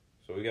Tuesday.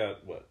 So we got,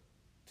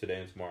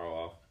 today and tomorrow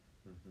off.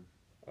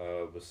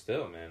 Mm-hmm. But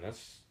still, man,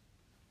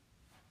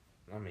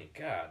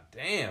 god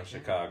damn,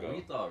 Chicago.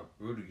 We thought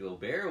Rudy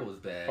Gobert was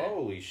bad.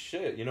 Holy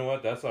shit. You know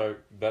what? That's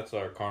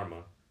our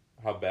karma.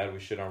 how bad we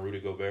shit on Rudy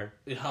Gobert.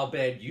 How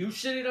bad you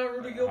shitted on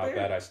Rudy Gobert? How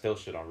bad I still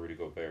shit on Rudy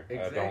Gobert.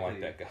 Exactly. I don't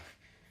like that guy.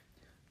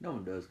 No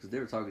one does, because they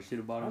were talking shit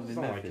about him in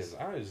Memphis.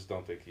 I just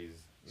don't think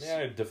he's...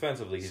 Yeah,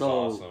 defensively he's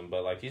awesome,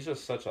 but like he's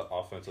just such an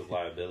offensive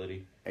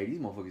liability. Hey, these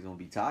motherfuckers gonna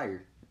be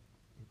tired.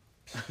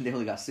 They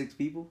only got 6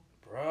 people?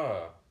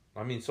 Bruh.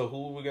 I mean, so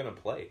who are we gonna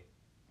play?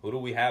 Who do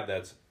we have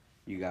that's...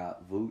 You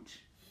got Vooch.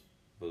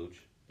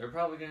 They're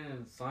probably going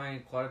to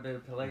sign quite a bit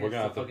of players. We're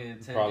going to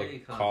have to probably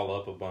call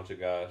up a bunch of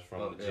guys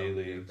from the G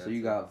League. So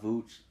you got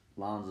Vooch,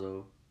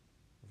 Lonzo.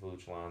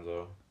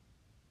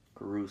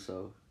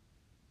 Caruso.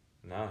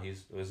 No,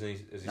 is he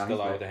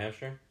still out with the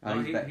hamstring?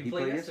 No, he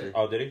played yesterday.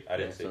 Oh, did he? I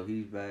didn't see. So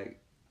he's back.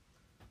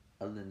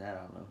 Other than that, I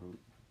don't know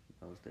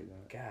who else they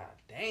got. God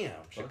damn.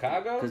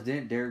 Chicago? Because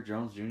didn't Derrick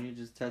Jones Jr.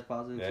 just test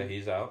positive? Yeah,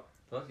 he's out.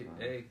 Fuck it.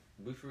 Hey,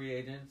 we free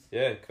agents.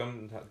 Yeah,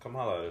 come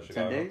holla at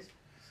Chicago. 10 days?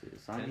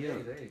 Sign 10 me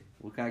up. days, hey.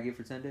 What can I get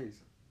for 10 days?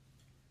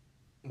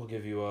 We'll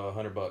give you $100.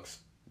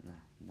 Nah,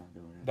 not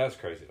doing that. That's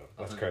crazy though.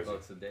 That's crazy.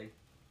 $100 a day.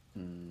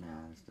 Nah,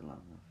 that's still not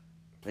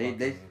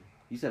enough.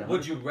 You said 100?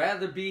 Would you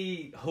rather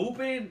be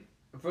hooping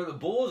for the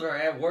Bulls or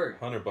at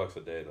work? $100 a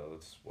day though.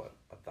 That's what,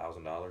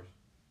 $1,000.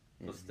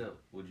 Yeah. But still,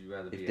 would you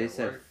rather be if at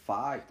they work? said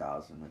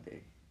 5,000 a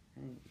day,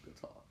 good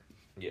talk.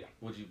 Yeah.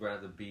 Would you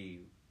rather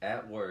be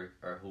at work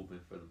or hooping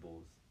for the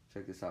Bulls?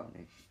 Check this out,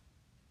 Nick.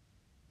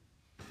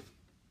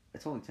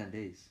 It's only 10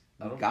 days.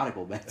 You gotta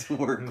go back to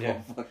work,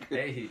 motherfucker.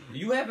 Hey,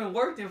 you haven't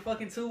worked in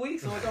fucking 2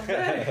 weeks, so it don't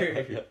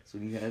matter. So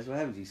that's what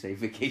happens. You say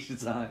vacation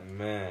time.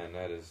 Man,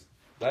 that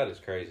is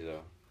crazy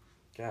though.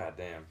 God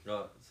damn.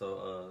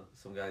 So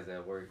some guys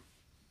at work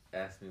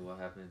asked me what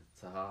happened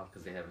to Hav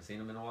because they haven't seen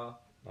him in a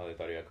while. Oh, they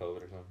thought he got COVID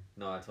or something?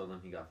 No, I told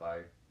them he got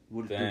fired.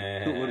 What a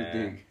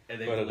dig.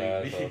 And they what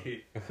believed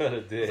me. What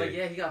a dig. It's like,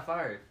 yeah, he got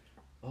fired.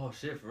 Oh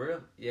shit, for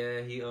real? Yeah,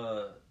 he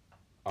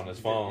on his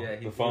phone. Yeah,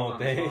 he the phone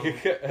thing.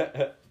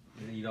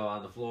 You know,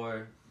 on the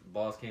floor,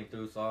 boss came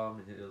through, saw him,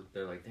 and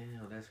they're like,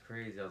 "Damn, that's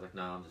crazy." I was like,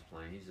 "Nah, I'm just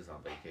playing. He's just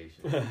on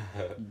vacation."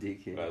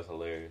 Dickhead. That's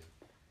hilarious.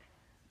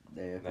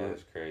 That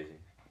is crazy.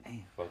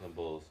 Damn. Fucking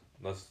Bulls.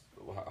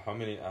 How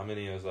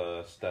many is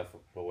Steph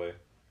away?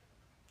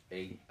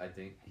 8, I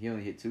think. He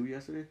only hit 2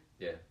 yesterday?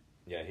 Yeah.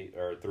 Yeah,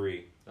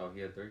 3. Oh,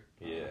 he had 3?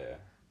 Yeah.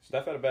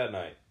 Steph had a bad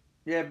night.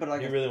 Yeah, but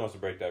he really wants to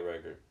break that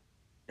record.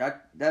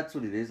 That's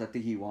what it is. I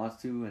think he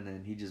wants to, and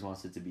then he just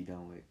wants it to be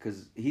done with.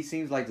 Because he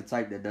seems like the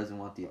type that doesn't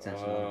want the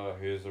attention.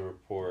 Here's a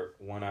report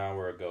 1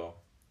 hour ago.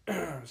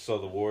 So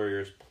the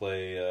Warriors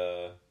play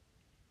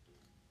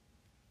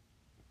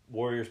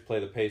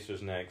the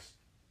Pacers next.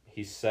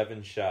 He's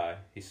 7 shy.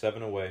 He's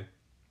 7 away.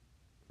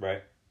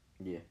 Right?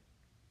 Yeah.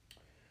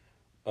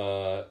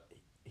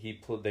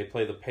 They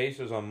play the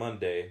Pacers on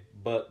Monday,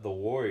 but the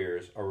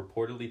Warriors are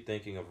reportedly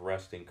thinking of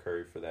resting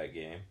Curry for that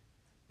game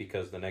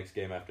because the next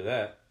game after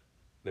that,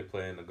 they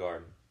play in the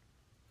Garden.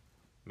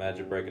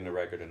 Imagine breaking the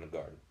record in the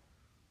Garden.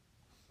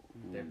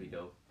 That'd be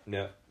dope.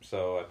 Yeah,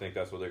 so I think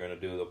that's what they're gonna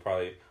do. They'll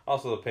probably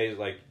also the Pacers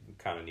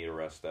kind of need a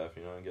rest stuff,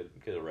 and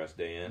get a rest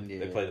day in. Yeah.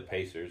 They play the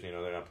Pacers,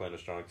 they're not playing a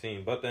strong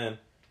team, but then,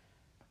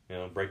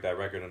 break that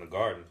record in the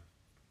Garden.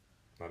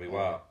 That'd be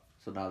wild.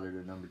 So now they're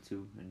the number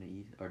 2 in the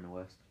East or in the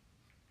West.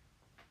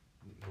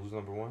 Who's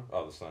number 1?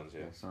 Oh, the Suns.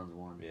 Yeah, Suns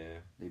won. Yeah,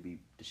 they beat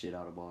the shit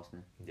out of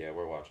Boston. Yeah,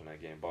 we're watching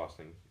that game.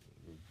 Boston,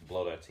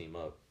 blow that team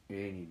up.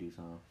 Yeah, they need to do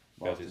something.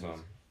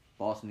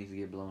 Boston needs to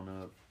get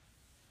blown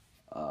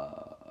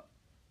up.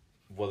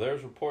 Well,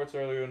 there's reports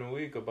earlier in the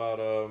week about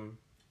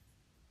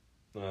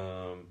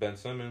Ben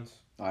Simmons.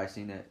 Oh, I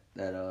seen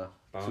that.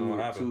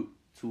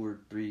 Two or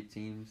three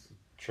teams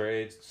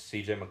trades.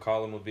 CJ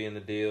McCollum would be in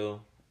the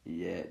deal.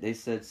 Yeah, they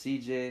said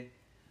CJ.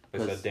 They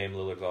said Dame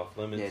Lillard's off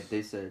limits. Yeah,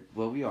 they said.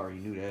 Well, we already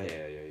knew that.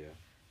 Yeah.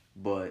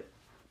 But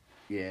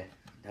yeah,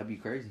 that'd be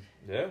crazy.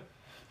 Yeah.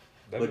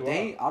 But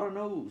Dame, I don't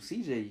know.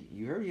 CJ,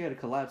 you heard he had a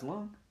collapsed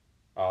lung.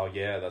 Oh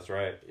yeah, that's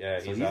right. Yeah,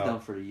 so he's out. Done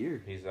for the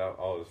year. He's out.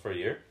 Oh, it's for a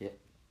year. Yeah.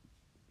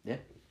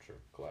 Sure,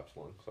 collapsed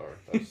lung. Sorry,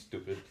 that's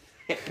stupid.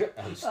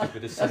 I'm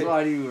stupid to say. That's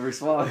why I didn't even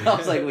respond. I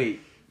was like, wait.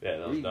 Yeah,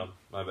 that was dumb.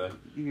 My bad.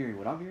 You hearing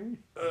what I'm hearing?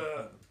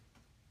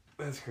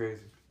 That's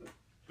crazy.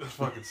 That's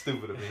fucking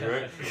stupid of me,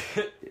 right?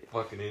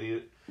 Fucking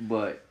idiot.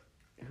 But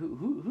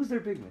who's their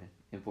big man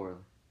in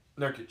Portland?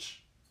 Nurkic.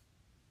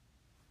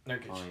 Oh,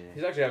 yeah.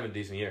 He's actually having a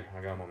decent year.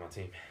 I got him on my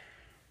team.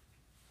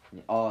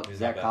 Oh,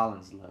 Zach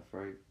Collins left,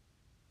 right?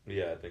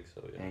 Yeah, I think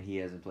so, yeah. And he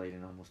hasn't played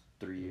in almost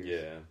 3 years.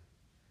 Yeah.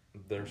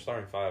 Their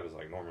starting 5 is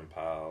like Norman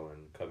Powell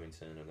and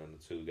Covington, and then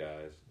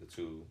the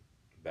two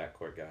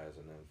backcourt guys,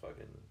 and then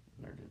fucking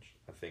Nurkic.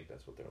 I think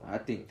that's what they're like. I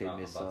think they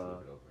miss...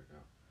 But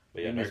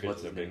yeah, Nurkic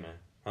is their big man.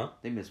 Huh?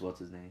 They miss what's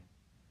his name?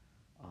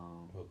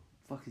 Who?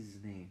 Fuck is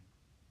his name?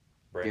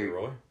 Brandon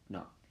Roy?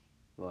 No.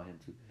 Well, him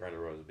too. Brandon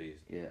Roy's a beast.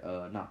 Yeah,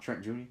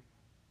 Trent Jr.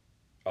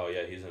 Oh,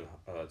 yeah, he's in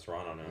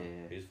Toronto now.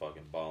 Yeah. He's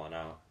fucking balling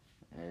out.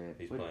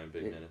 He's playing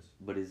big minutes.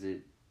 But is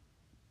it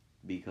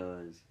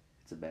because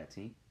it's a bad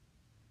team?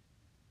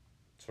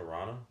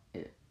 Toronto?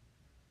 Yeah.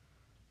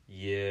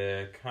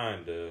 Yeah,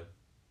 kinda.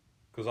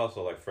 Because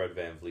also, like, Fred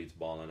VanVleet's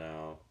balling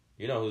out.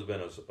 You know who's been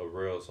a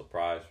real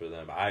surprise for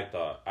them? I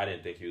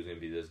didn't think he was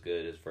gonna be this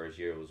good his first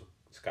year. Was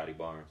Scotty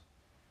Barnes.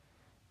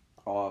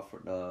 Oh,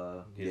 for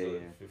the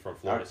from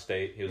Florida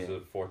State. He was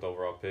the 4th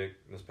overall pick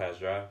this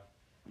past draft.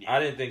 Yeah. I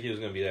didn't think he was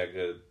gonna be that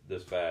good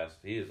this fast.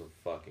 He is a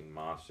fucking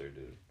monster,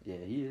 dude. Yeah,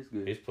 he is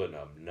good. He's putting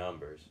up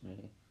numbers. Yeah.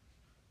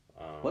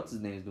 What's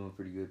his name's doing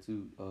pretty good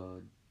too.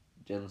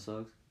 Jalen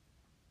Suggs.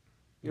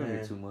 You don't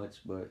hear too much,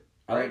 but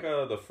I like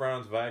the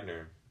Franz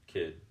Wagner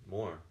kid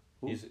more.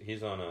 Who?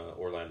 He's on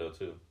Orlando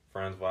too.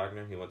 Franz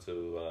Wagner. He went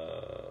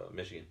to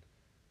Michigan.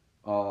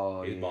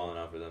 Oh, he's balling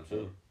out for them too.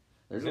 Yeah.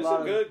 There's a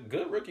lot of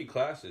good rookie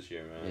class this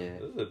year, man. Yeah.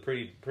 This is a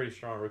pretty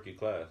strong rookie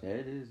class. Yeah,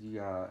 it is.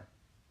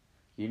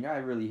 You're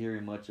not really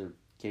hearing much of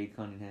Cade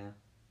Cunningham.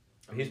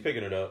 He's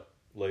picking it up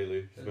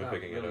lately. He's been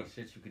picking it up.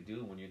 Shit you could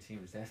do when your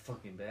team is that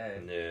fucking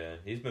bad. Yeah,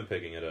 he's been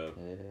picking it up.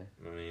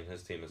 Yeah. I mean,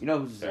 his team is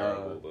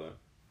terrible, but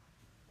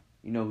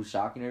you know who's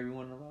shocking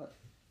everyone a lot?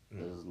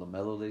 This is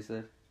LaMelo. They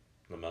said.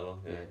 LaMelo,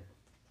 yeah.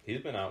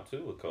 He's been out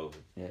too with COVID.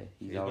 Yeah,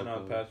 he's been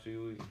out past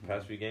few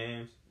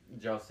games.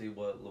 Did y'all see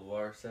what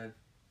LeVar said?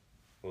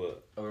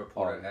 What? A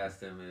reporter asked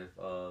him if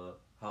how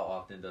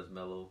often does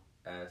Melo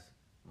ask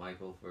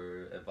Michael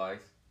for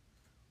advice?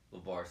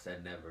 LeVar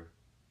said never.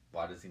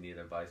 Why does he need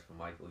advice from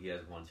Michael? He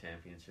has won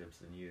championships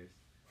in years.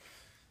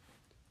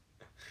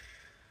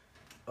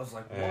 I was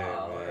like,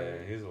 wow. Hey,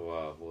 man, he's a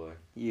wild boy.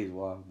 He is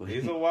wild, but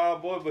he's a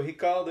wild boy, but he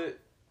called it.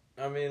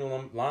 I mean,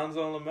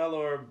 Lonzo and LaMelo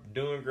are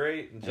doing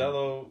great. And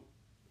Jello,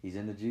 he's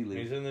in the G League.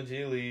 He's in the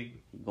G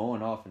League. He's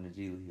going off in the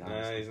G League.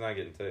 Honestly. Nah, he's not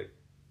getting ticked.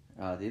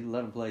 They didn't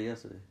let him play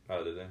yesterday.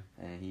 Oh, did they?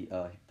 And he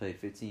played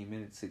 15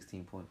 minutes,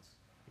 16 points.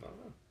 No.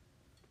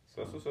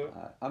 So that's what's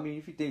up. I mean,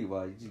 if you think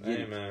about it, you just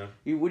get man.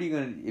 What are you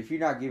gonna if you're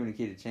not giving a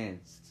kid a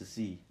chance to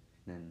see,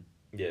 then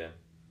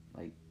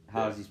like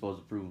how is he supposed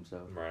to prove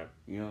himself? Right.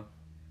 You know.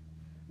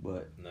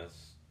 But and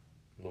that's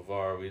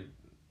LeVar. We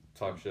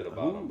talk shit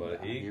about him,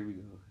 but here we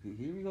go.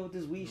 Here we go with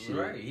this weed shit.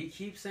 Right. He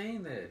keeps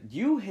saying that.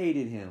 You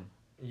hated him.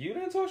 You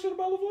didn't talk shit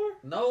about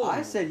LeVar? No.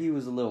 I said he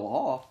was a little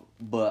off,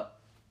 but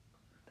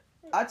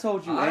I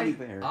told you any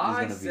parent is gonna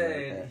be like that. I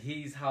said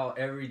he's how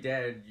every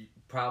dad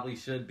probably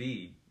should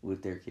be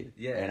with their kid.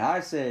 Yeah. And I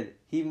said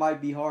he might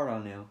be hard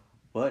on them,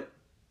 but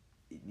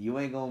you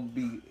ain't gonna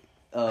be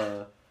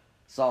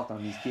soft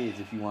on these kids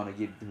if you want to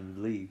get them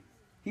to leave.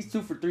 He's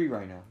 2 for 3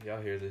 right now.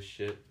 Y'all hear this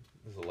shit?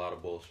 There's a lot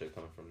of bullshit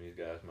coming from these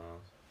guys'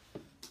 mouths.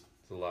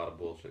 There's a lot of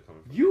bullshit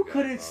coming from you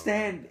couldn't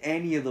stand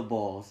any of the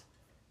balls.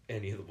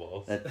 Any of the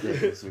balls.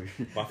 That's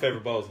my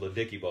favorite ball is the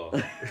Dicky ball.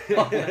 Oh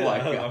my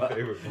god, my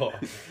favorite ball.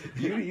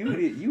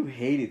 You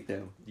hated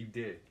them. You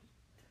did.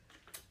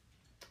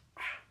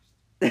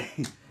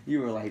 You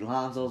were like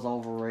Lonzo's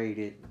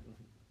overrated.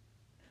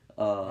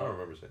 I don't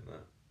remember saying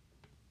that.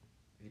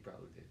 He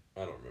probably did.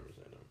 I don't remember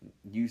saying that.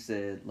 You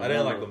said LaMelo. I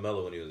didn't like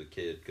LaMelo when he was a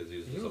kid because he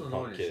was just a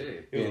punk kid.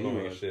 Shit. He was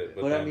annoying as shit.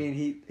 But I mean,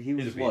 he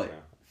was what?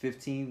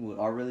 15?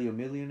 Already a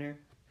millionaire?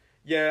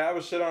 Yeah, I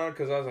was shit on him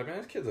because I was like, man,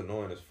 this kid's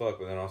annoying as fuck.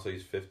 But then also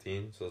he's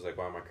 15, so it's like,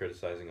 why am I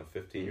criticizing a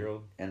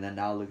 15-year-old? And then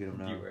now look at him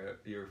now.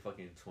 You were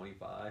fucking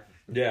 25.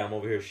 Yeah, I'm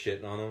over here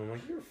shitting on him. I'm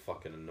like, you're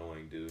fucking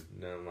annoying, dude.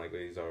 And then I'm like,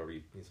 he's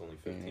only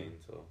 15,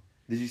 so.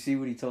 Did you see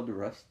what he told the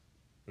refs?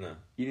 No.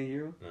 You didn't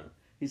hear him? No.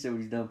 He said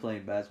when he's done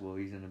playing basketball,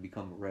 he's gonna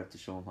become a ref to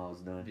show him how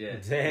it's done. Yeah.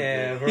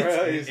 Damn,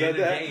 bro. He said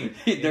that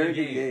during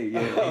the game.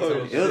 Yeah. Oh,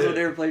 it was when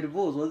they were playing the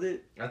Bulls, wasn't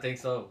it? I think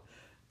so.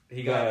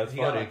 He got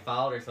like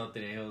fouled or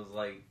something, and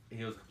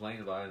he was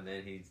complaining about it, and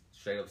then he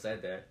straight up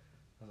said that.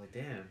 I was like,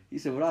 damn. He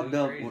said when I'm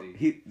done,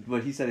 he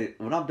said it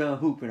when I'm done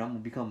hooping, I'm gonna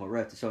become a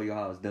ref to show you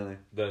how it's done.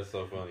 That's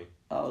so funny.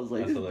 I was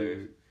like, that's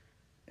hilarious.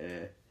 Dude.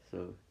 Yeah.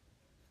 So.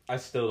 I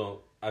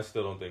still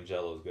don't think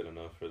Jello is good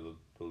enough for the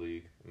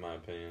league, in my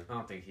opinion. I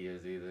don't think he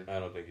is either. I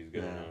don't think he's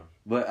good enough.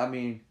 But I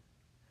mean,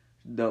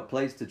 the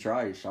place to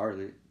try is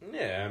Charlotte.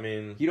 Yeah, I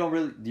mean, you don't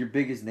really. Your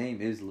biggest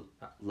name is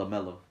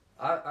LaMelo.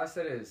 I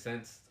said it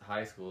since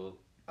high school.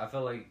 I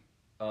feel like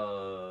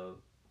fucking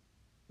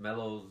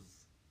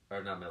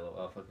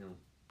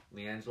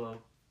LiAngelo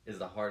is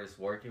the hardest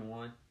working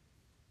one.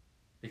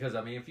 Because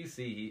I mean, if you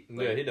see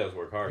he does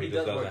work hard. He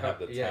just doesn't have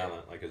the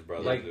talent like his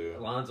brothers do. Like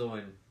Lonzo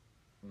and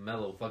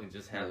Melo fucking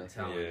just have the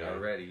talent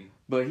already.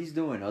 But he's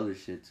doing other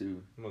shit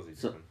too. What's he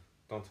doing?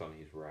 Don't tell me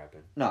he's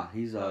rapping. Nah,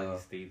 he's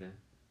he's thieving.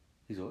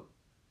 He's what?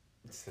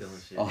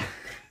 Stealing shit. Oh,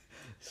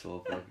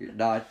 so fucking.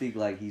 Nah, I think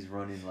like he's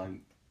running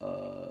like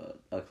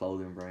a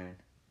clothing brand.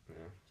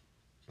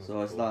 Yeah.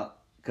 So it's not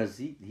because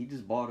he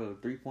just bought a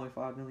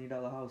 $3.5 million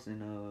house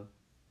in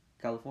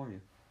California.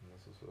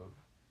 That's what's up.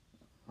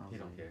 He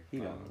don't care. He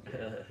don't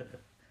care.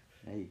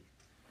 Hey,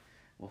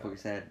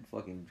 motherfuckers had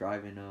fucking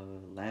driving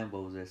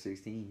Lambos at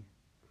 16.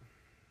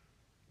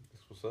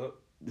 That's what's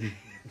up.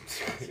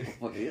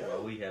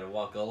 Well, we had to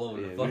walk all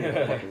over the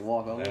fucking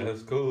walk all over.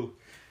 That's cool.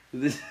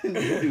 This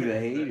dude a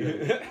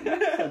hater.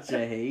 Such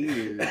a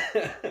hater.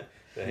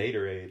 The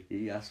haterade.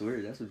 Yeah, I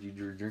swear that's what you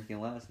were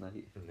drinking last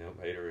night. Nope,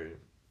 haterade.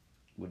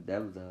 But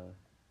that was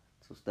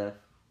so Steph,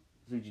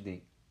 what you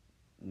think?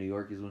 New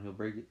York is when he'll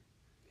break it?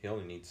 He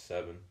only needs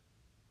 7.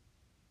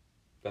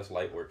 That's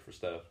light work for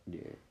Steph.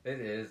 Yeah. It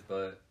is,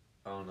 but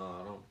I don't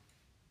know.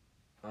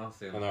 I don't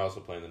see him. And they're also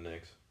playing the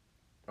Knicks.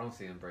 I don't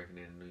see him breaking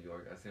in New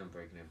York. I see him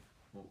breaking in.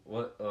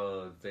 What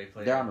they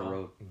play? They're on the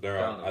road.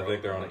 I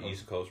think they're on an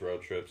East Coast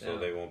road trip, so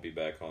they won't be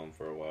back home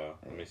for a while.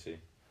 Let me see.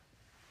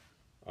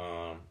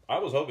 I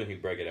was hoping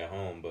he'd break it at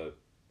home, but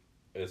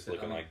it's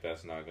looking like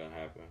that's not gonna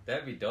happen.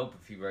 That'd be dope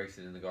if he breaks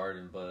it in the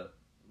Garden, but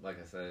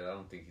like I said, I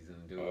don't think he's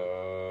gonna do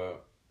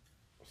it.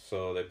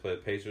 So they play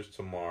the Pacers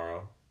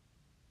tomorrow.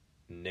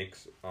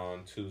 Knicks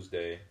on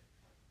Tuesday.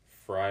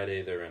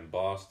 Friday they're in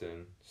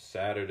Boston.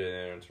 Saturday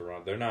they're in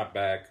Toronto. They're not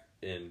back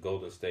in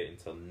Golden State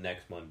until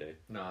next Monday.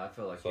 No, I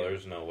feel like so.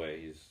 There's no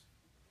way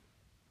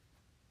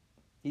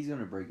he's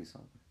gonna break it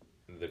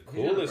something. The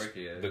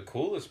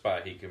coolest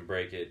spot he can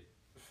break it.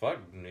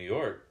 Fuck New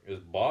York is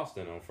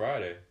Boston on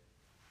Friday.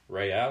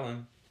 Ray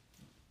Allen.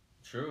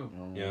 True.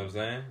 You know what I'm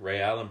saying?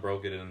 Ray Allen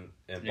broke it in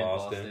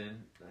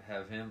Boston.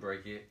 Have him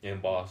break it in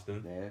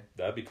Boston. Yeah,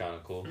 that'd be kind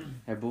of cool.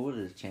 Hey, but what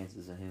are the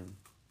chances of him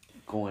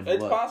going?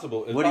 It's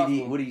possible. What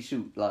did he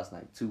shoot last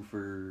night? 2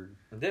 for.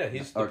 Yeah,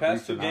 he's the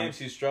past 2 games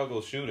he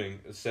struggled shooting.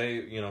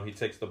 Say he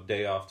takes the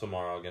day off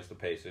tomorrow against the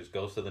Pacers,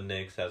 goes to the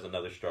Knicks, has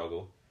another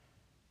struggle.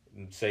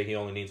 Say he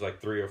only needs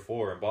like 3 or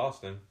 4 in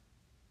Boston.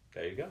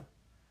 There you go.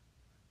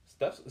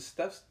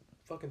 Steph's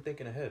fucking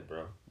thinking ahead,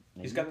 bro.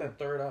 He's got that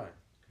third eye.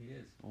 He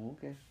is. Oh,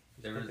 okay.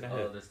 There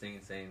was this thing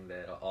saying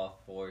that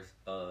all 4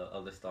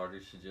 other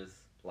starters should just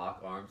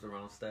lock arms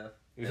around Steph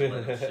and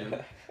let him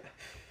shoot.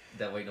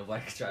 That way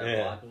nobody can try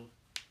to block him.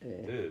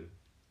 Yeah. Dude,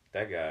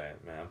 that guy,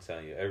 man, I'm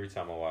telling you, every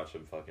time I watch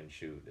him fucking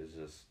shoot, it's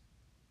just...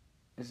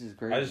 This is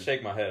crazy. I just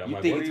shake my head. I'm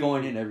you think it's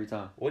going in every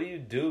time. What do you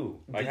do?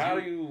 Like,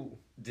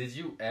 Did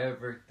you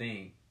ever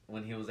think,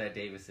 when he was at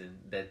Davidson,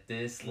 that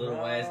this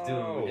little ass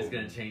dude is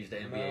going to change the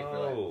NBA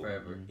for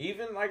forever?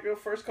 Even like the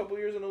first couple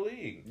years in the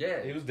league.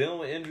 Yeah. He was dealing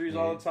with injuries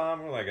all the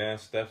time. We're like,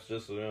 Steph's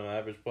just an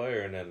average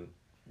player. And then...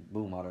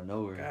 boom, out of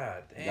nowhere.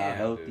 God damn, got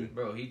healthy. Dude.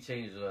 Bro, he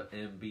changed the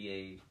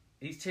NBA.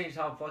 He's changed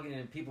how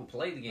fucking people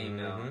play the game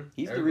now.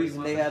 He's the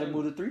reason they had to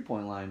move the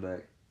 3-point line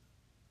back.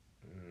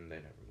 They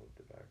never moved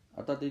it back.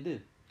 I thought they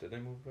did. Did they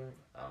move it back?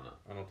 I don't know.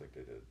 I don't think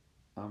they did.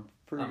 I'm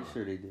pretty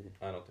sure they did.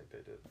 I don't think they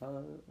did.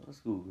 Let's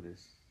Google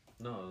this.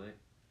 No,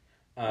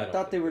 I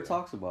thought they were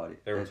talks about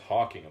it. They were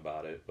talking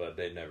about it, but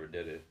they never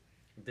did it.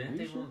 Didn't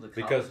they move the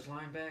college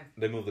line back?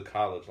 They moved the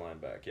college line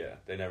back, yeah.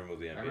 They never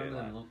moved the NBA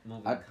line.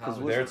 Because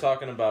they're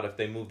talking about if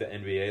they moved the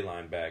NBA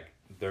line back,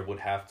 there would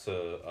have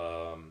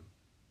to...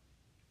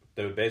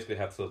 they would basically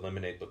have to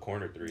eliminate the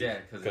corner threes. Yeah,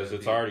 because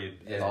it's already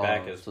as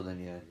back as... So then,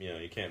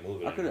 you can't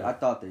move it. I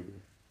thought they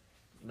did.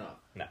 No.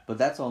 But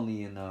that's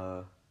only in...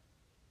 when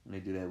they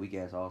do that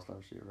weak-ass all-star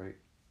shit, right?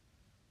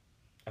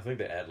 I think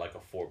they add like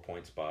a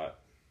 4-point spot.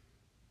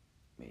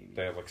 Maybe.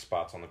 They have like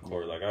spots on the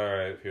court, like, all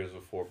right, here's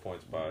a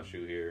 4-point spot,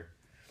 shoot here.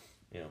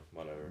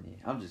 Whatever. Yeah,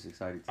 I'm just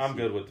excited I'm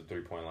good with the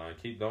 3-point line.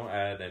 Don't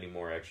add any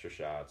more extra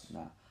shots.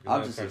 Nah.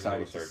 I'm just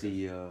excited to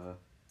see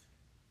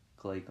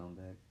Clay come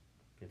back.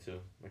 Me too.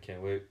 I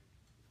can't wait.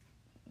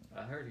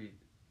 I heard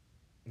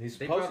he's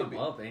they supposed brought to be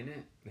him up, ain't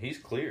it? He's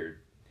cleared.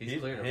 He's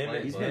cleared to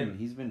play.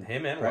 He's been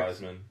him and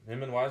Wiseman.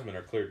 Him and Wiseman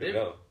are cleared to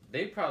go.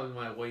 They probably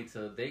might wait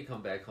till they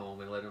come back home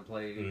and let him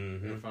play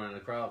in front of the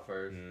crowd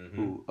first.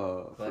 Who?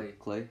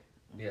 Clay.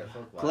 Yeah,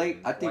 Clay.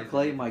 I think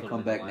Clay might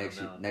come back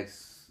next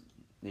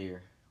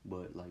year,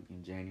 but like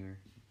in January,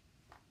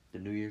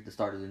 the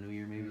start of the new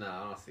year, maybe. No,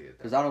 I don't see it.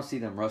 Because I don't see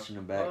them rushing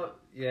him back. Well,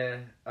 yeah,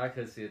 I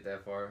could see it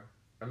that far.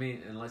 I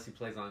mean, unless he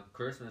plays on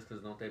Christmas,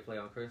 because don't they play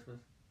on Christmas?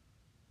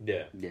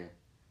 Yeah. Yeah.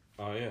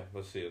 Oh yeah,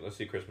 let's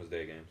see Christmas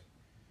Day games.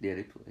 Yeah,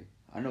 they play.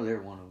 I know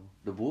they're one of them.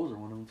 The Bulls are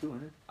one of them too,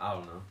 isn't it? I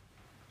don't know.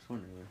 Just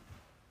wondering.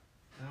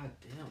 God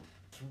damn.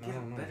 Can we get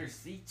a better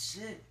seat?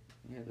 Shit.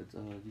 Yeah, but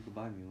you can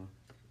buy me one.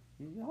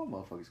 Y'all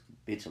motherfuckers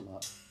bitch a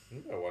lot.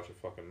 You gotta watch your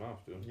fucking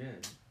mouth, dude. Yeah.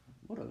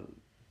 What a...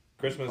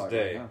 Christmas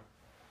Day. Right,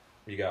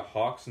 you got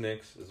Hawks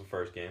Knicks is the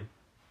first game.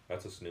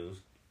 That's a snooze.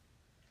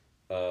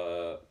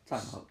 Time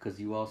out, because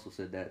you also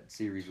said that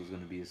series was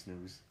going to be a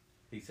snooze.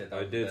 He said that.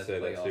 I did say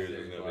that series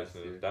was going to be a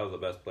snooze. That was the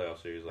best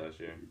playoff series last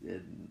year.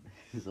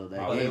 So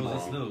that game it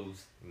was a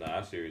snooze. Nah,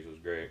 that series was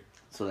great.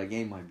 So that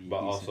game might be. But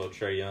also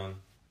Trae Young,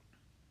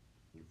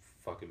 you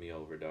fucking me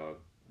over, dog.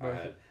 I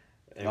had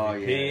MVP. Oh,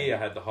 yeah. I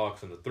had the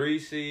Hawks in the 3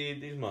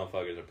 seed. These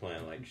motherfuckers are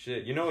playing like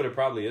shit. You know what it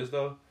probably is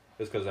though?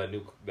 It's because that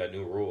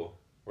new rule.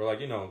 Where like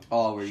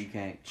where you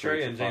can't.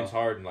 Trae and James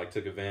Harden like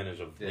took advantage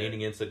of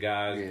leaning into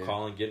guys,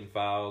 getting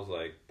fouls.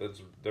 Like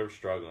they're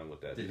struggling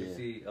with that. Did you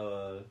see?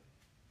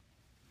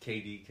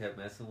 KD kept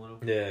messing with him.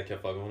 Yeah,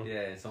 kept fucking with him.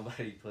 Yeah, and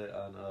somebody put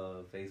on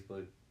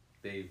Facebook.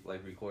 They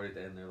like recorded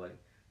that and they're like,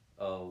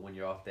 "Oh, when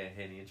you're off that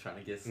Henny and trying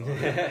to get some."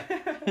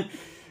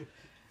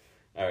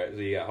 All right, so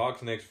you got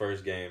Hawks Knicks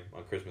first game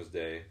on Christmas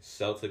Day.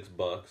 Celtics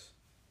Bucks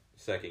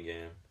second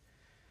game.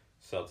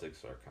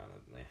 Celtics are kind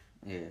of meh.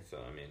 Yeah. So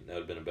I mean, that would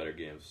have been a better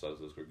game if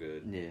Celtics were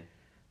good. Yeah.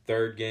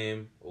 Third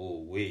game,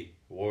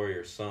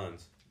 Warriors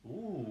Suns.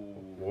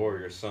 Ooh.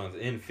 Warriors Suns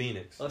in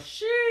Phoenix. Oh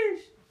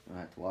sheesh. I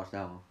have to watch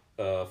that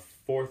one.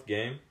 Fourth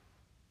game,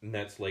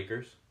 Nets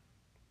Lakers.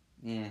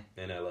 Yeah.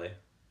 In LA.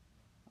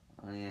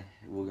 Yeah,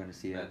 we're gonna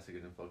see that. That's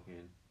gonna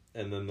fucking.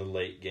 And then the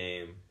late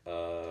game,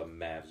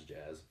 Mavs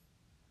Jazz.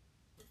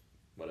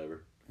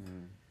 Whatever.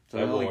 So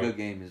the only good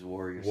game is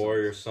Warriors.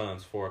 Warriors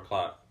Suns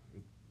 4:00,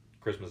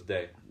 Christmas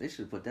Day. They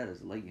should put that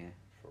as a late game.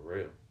 For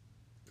real.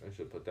 They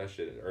should put that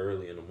shit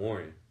early in the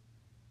morning.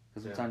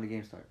 Because what time the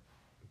game start?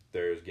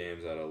 There's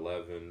games at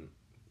 11.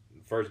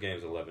 First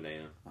game's 11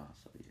 a.m. Oh,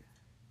 so yeah.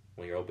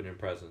 When you're opening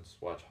presents,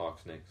 watch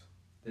Hawks Knicks.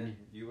 Then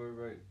you were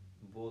right.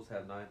 Bulls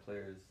have 9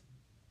 players.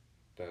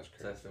 That's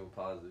crazy. Tested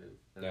positive.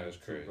 And that is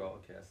 2 crazy.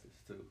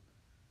 broadcasters too.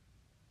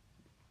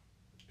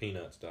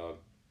 Peanuts, dog.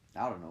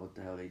 I don't know what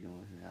the hell they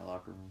doing in that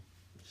locker room.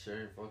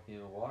 Sharing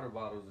fucking water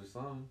bottles or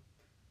something.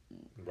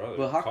 Brother,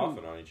 but how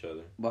coughing on each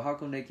other. But how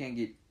come they can't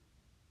get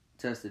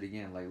tested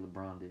again like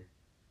LeBron did?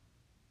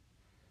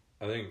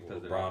 I think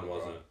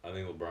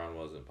LeBron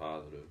wasn't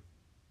positive.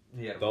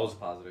 Yeah, those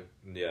positive.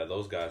 Yeah,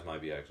 those guys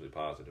might be actually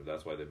positive.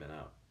 That's why they've been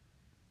out.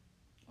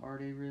 Are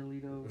they really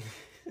though?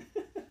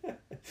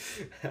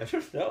 I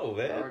don't know,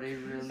 man. Are they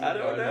really? I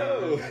don't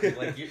know.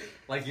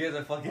 Like you're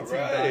the fucking team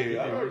right.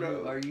 back. I don't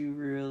know. Are you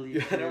really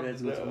sure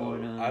that's what's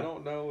going on? I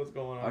don't know what's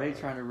going on. Are they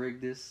trying to rig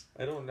this?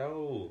 I don't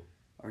know.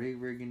 Are they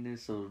rigging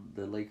this so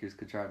the Lakers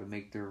could try to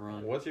make their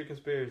run? What's your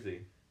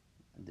conspiracy?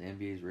 The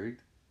NBA's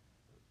rigged?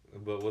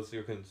 But what's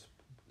your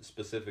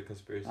specific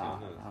conspiracy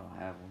on this? I don't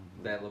have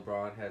one. That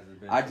LeBron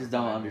hasn't been. I just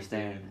don't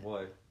understand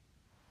what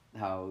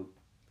how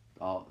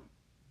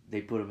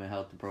they put him in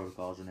health and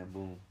protocols and then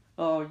boom.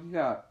 Oh,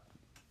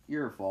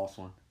 you're a false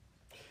one.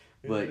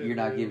 But you're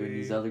not really? giving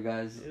these other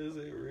guys. Is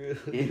it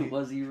really?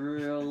 Was he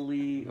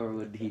really,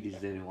 or he just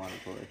didn't want to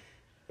play?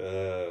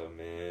 Oh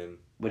man.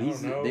 But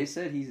they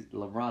said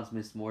LeBron's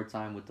missed more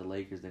time with the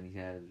Lakers than he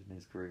had in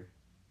his career.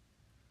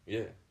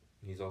 Yeah.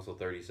 He's also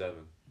 37.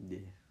 Yeah.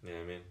 You know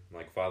what I mean?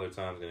 Like, Father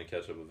Time's going to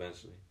catch up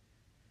eventually.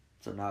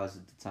 So now is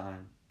it the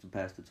time to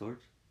pass the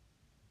torch?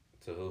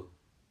 To who?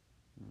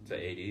 To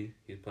AD?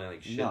 He's playing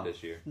like shit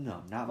this year.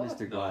 No, not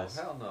Mr. Glass.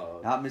 No, hell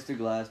no. Not Mr.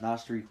 Glass, not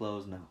Street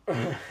Clothes, no.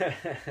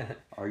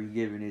 Are you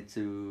giving it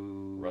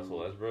to... Russell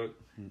Westbrook?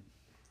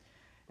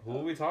 Who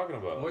are we talking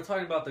about? We're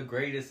talking about the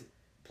greatest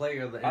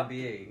player of the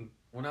NBA.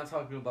 We're not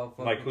talking about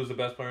fucking... Like, who's the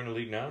best player in the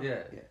league now?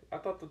 Yeah. I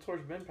thought the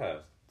torch been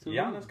passed. To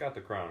Giannis got the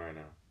crown right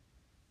now.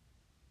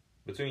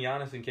 Between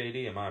Giannis and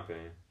KD, in my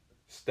opinion.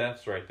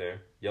 Steph's right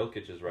there.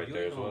 Jokic is right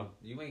there as well.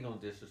 You ain't gonna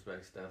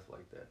disrespect Steph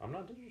like that. I'm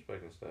not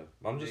disrespecting Steph.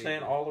 I'm just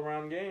saying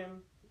all-around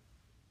game.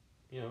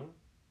 You know.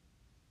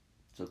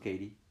 So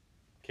KD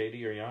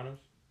or Giannis?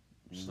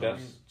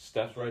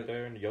 Steph's right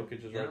there, and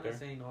Jokic is right there.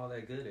 Giannis ain't all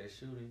that good at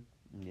shooting.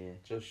 Yeah.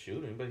 Just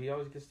shooting, but he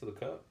always gets to the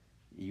cup.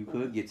 You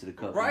could get to the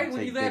cup. Right, and when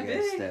take you that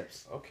big-ass big.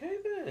 steps. Okay,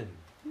 then.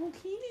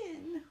 Okay,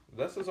 then.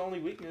 That's his only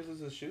weakness is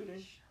his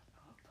shooting.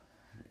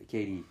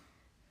 KD.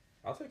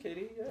 I'll take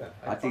KD, yeah.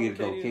 I think it'd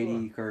go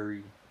KD,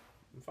 Curry.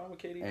 I'm fine with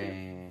KD.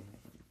 And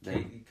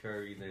KD,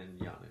 Curry, then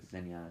Giannis.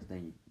 Then Giannis,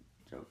 then you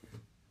Joker.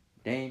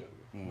 Dame.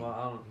 Well,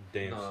 I don't.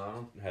 Dame's I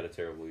don't. had a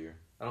terrible year.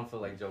 I don't feel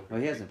like Joker. Well,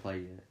 he hasn't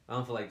played yet. I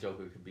don't feel like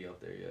Joker could be up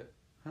there yet.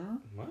 Huh?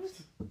 What?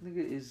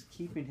 Nigga is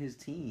keeping his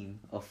team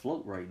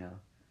afloat right now.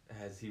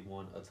 Has he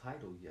won a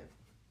title yet?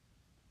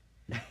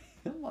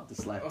 I'm about to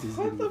slap this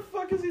What dude. the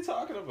fuck is he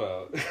talking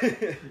about?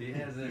 He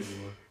hasn't.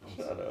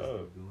 Shut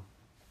up.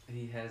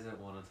 He hasn't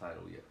won a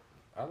title yet.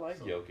 I like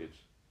Jokic.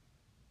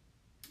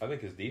 I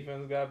think his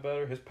defense got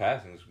better. His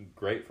passing is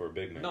great for a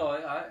big man. No,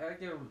 I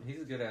give him.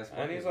 He's a good ass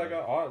player. And he's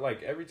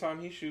like every time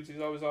he shoots, he's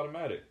always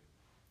automatic.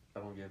 I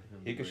don't give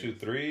him. He can shoot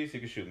threes. He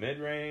can shoot mid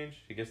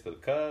range. He gets to the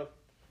cup.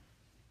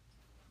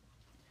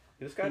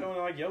 This guy don't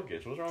like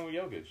Jokic. What's wrong with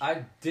Jokic?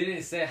 I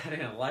didn't say I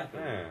didn't like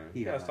him. Man,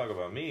 you guys talk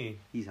about me.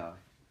 He's high.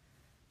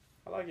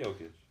 I like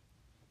Jokic.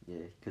 Yeah,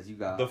 because you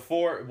got... The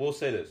 4, we'll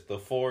say this. The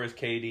 4 is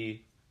KD,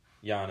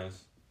 Giannis,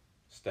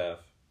 Steph,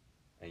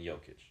 and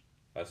Jokic.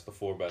 That's the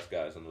 4 best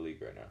guys in the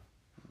league right now.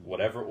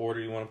 Whatever order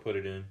you want to put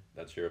it in,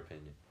 that's your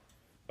opinion.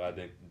 But I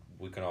think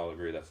we can all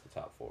agree that's the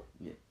top 4.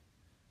 Yeah.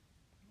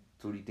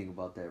 So what do you think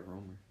about that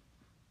rumor?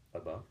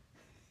 About?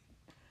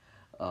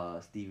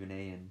 Stephen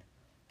A. and...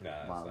 Nah,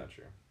 that's Molly. not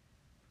true.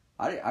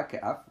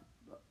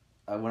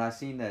 I when I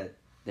seen that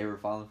they were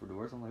filing for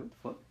divorce, I'm like, what the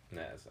fuck?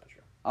 Nah, that's not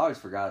true. I always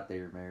forgot they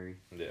were married.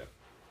 Yeah.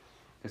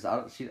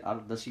 Because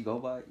does she go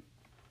by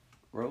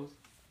Rose?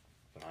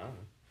 I don't know.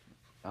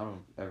 I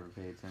don't ever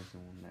pay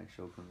attention when that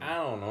show comes I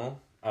on. don't know.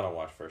 I don't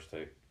watch First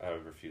Take. I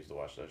refuse to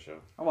watch that show.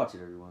 I watch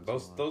it every once in a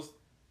while. Those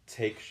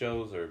take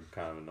shows are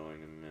kind of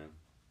annoying to me, man.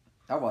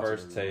 I watch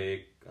First it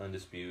Take,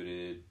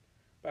 Undisputed,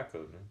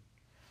 Backcode,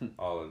 man.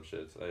 All them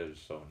shits. They're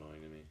just so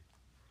annoying to me.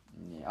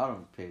 Yeah, I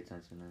don't pay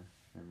attention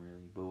to them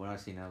really. But when I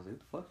seen that, I was like,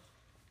 what the fuck?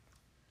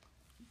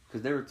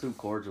 Because they were too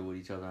cordial with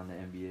each other on the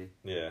NBA.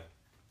 Yeah.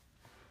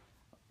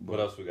 But What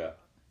else we got?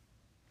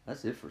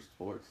 that's it for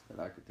sports that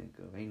I could think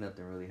of. Ain't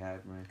nothing really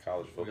happening.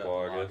 College We got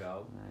football, the I guess.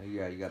 lockout.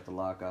 Yeah, you got the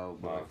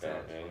lockout. But,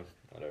 Lockout, yeah,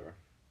 whatever.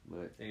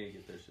 but They need to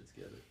get their shit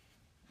together.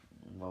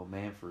 well,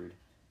 Manfred.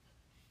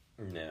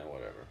 Yeah,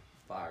 whatever.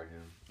 Fire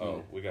him. Oh,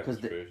 Yeah. we got 'Cause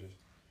conspiracies.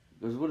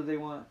 Because what do they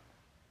want?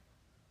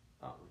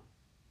 I don't know.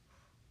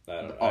 I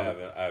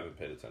haven't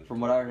paid attention. From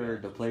what I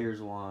heard, the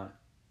players want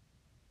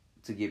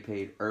to get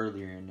paid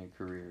earlier in their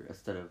career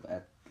instead of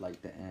at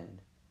like the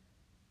end.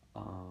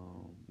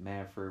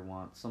 Manfred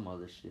wants some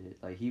other shit.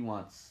 Like he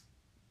wants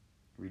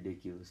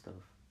ridiculous stuff.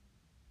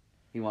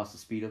 He wants to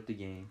speed up the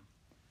game.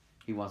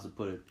 He wants to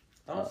put a.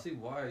 I don't see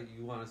why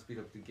you want to speed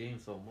up the game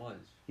so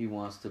much. He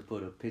wants to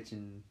put a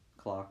pitching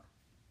clock.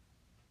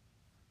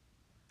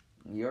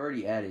 You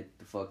already added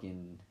the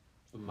fucking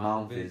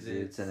mound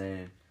visits and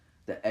then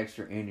the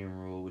extra inning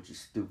rule, which is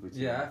stupid.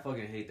 Yeah, I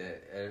fucking hate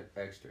that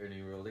extra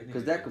inning rule.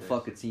 Because that could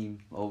fuck a team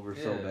over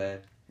so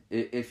bad.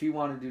 If you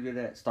want to do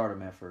that, start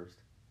them at first.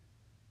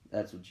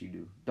 That's what you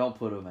do. Don't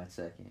put them at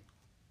second.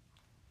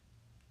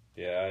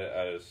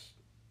 Yeah,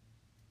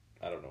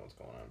 I don't know what's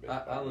going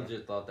on. I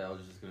legit thought that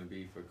was just going to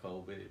be for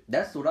COVID.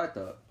 That's what I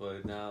thought.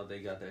 But now they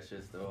got that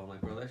shit still. I'm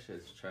like, bro, that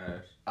shit's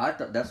trash.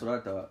 That's what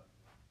I thought.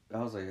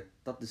 I was like, I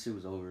thought this shit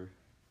was over.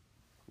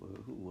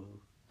 Whoa.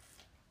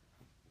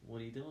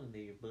 What are you doing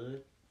there,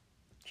 bud?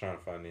 Trying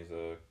to find these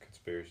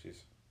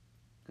conspiracies.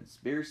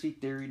 Conspiracy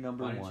theory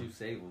number one. Why didn't you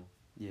save them?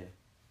 Yeah.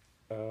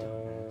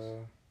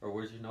 Or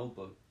where's your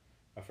notebook?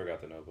 I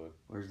forgot the notebook.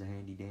 Where's the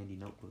handy dandy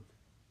notebook?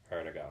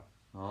 Alright, I got it.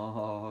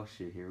 Oh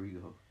shit! Here we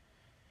go.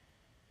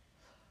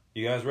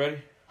 You guys ready?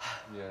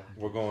 Yeah.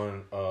 We're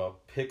going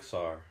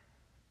Pixar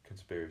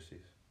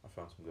conspiracies. I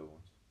found some good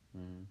ones.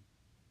 Mm-hmm.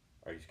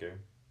 Are you scared?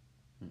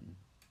 Mm-mm.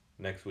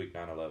 Next week,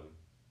 9/11.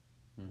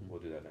 Mm-hmm. We'll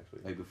do that next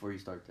week. Wait, before you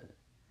start that,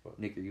 what?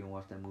 Nick, are you gonna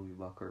watch that movie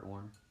about Kurt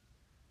Warner?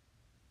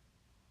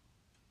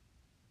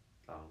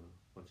 I don't know.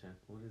 What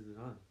is it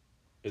on?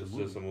 It's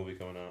just a movie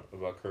coming out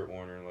about Kurt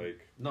Warner.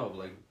 Like no,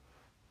 like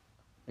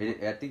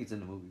I think it's in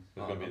the movies.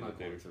 It's gonna be in the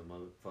theater. I'm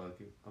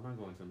not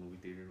going to the movie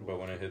theater. But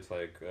when it hits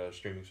like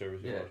streaming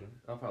service, you watch it.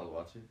 I'll probably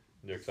watch it.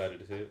 You're excited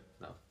to see it?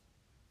 No.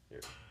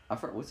 I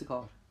forgot what's it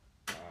called?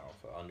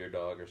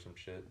 Underdog or some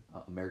shit.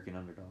 American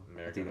Underdog.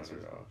 American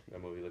Underdog.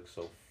 That movie looks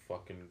so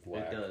fucking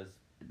whack.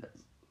 It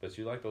does. But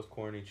you like those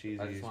corny, cheesy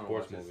I just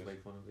sports watch movies.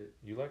 Make fun of it.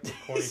 You like those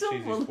corny,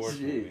 cheesy sports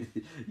movies.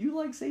 You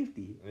like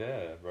safety.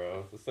 Yeah,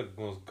 bro. It's the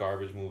most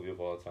garbage movie of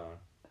all time.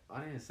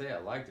 I didn't say I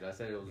liked it. I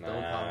said it was dope.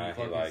 Nah,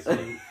 How he liked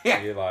it.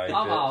 He liked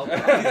I'm it. out.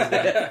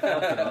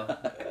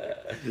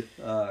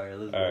 Alright,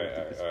 let's go.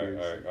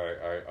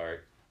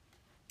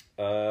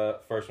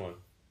 Alright. First one.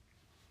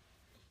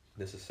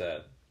 This is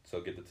sad,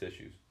 so get the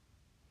tissues.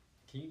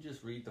 Can you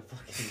just read the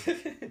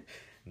fucking...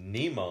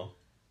 Nemo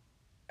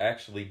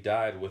actually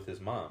died with his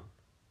mom.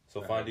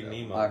 So Finding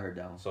Nemo. I heard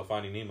that one. So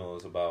Finding Nemo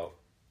is about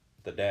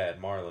the dad,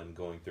 Marlin,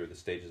 going through the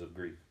stages of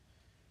grief.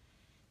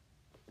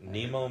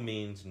 Nemo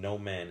means no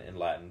man in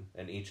Latin,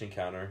 and each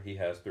encounter he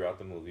has throughout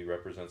the movie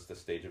represents the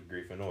stage of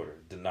grief in order: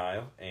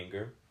 denial,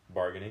 anger,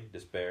 bargaining,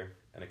 despair,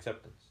 and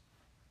acceptance.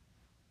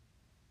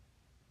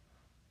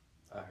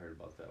 I heard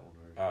about that one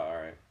already. Oh,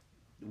 alright.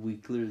 We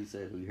clearly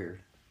said we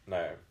heard.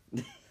 Alright.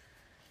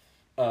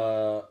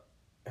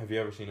 Have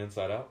you ever seen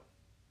Inside Out?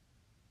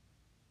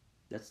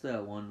 That's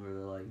that one where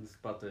they're like... It's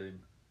about the...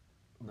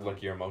 No.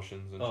 Like your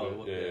emotions and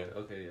shit? Yeah.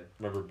 Okay, yeah.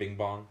 Remember Bing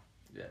Bong?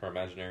 Yeah. Her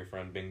imaginary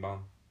friend Bing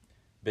Bong?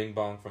 Bing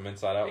Bong from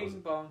Inside Out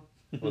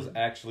was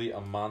actually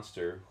a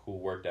monster who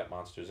worked at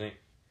Monsters, Inc.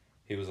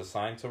 He was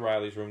assigned to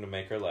Riley's room to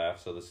make her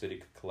laugh so the city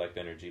could collect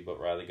energy, but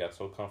Riley got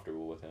so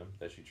comfortable with him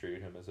that she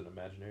treated him as an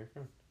imaginary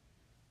friend.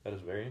 That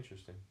is very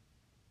interesting.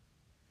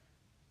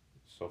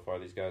 So far,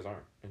 these guys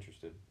aren't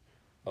interested.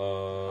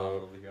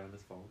 Over here on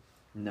this phone.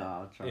 No,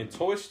 I'll try. In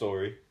Toy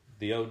Story,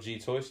 the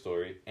OG Toy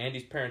Story,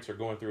 Andy's parents are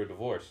going through a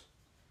divorce.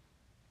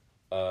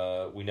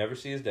 We never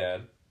see his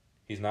dad.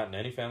 He's not in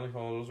any family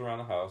photos around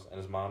the house, and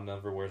his mom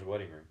never wears a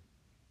wedding ring.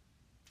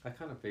 I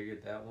kind of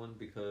figured that one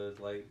because,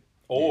 like...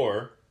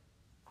 Or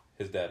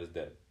his dad is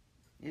dead.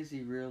 Is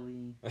he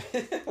really?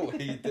 What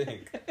do you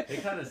think?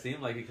 It kind of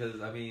seemed like it because,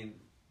 I mean,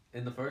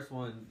 in the first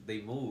one, they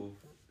move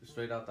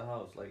straight out the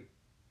house. Like...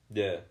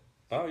 Yeah.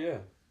 Oh, yeah.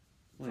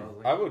 So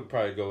like, I would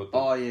probably go with the...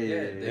 Oh, yeah.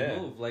 They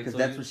move. Like, because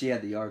that's when she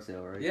had the yard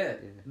sale, right? Yeah.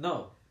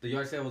 No. The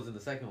yard sale was in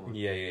the second one.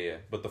 Yeah.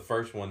 But the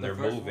first one, they're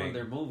moving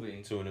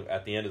to a new.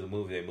 At the end of the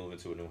movie, they move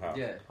into a new house.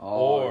 Yeah.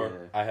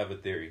 I have a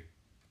theory.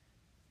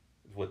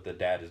 With the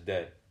dad is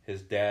dead.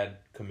 His dad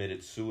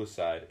committed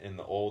suicide in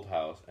the old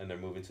house, and they're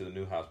moving to the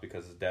new house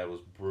because his dad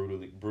was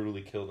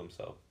brutally killed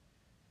himself.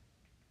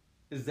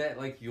 Is that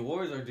like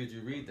yours, or did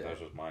you read that? That was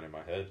just mine in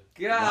my head.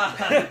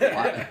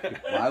 God.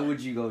 Why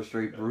would you go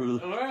straight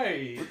brutal?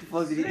 Right. What the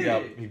fuck did he do?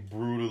 Yeah, he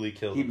brutally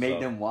killed himself. He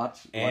made them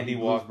watch. Andy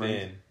walked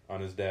in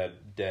on his dad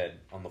dead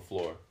on the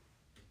floor.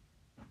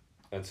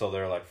 And so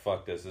they're like,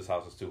 fuck this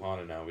house is too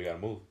haunted now, we gotta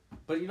move.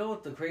 But you know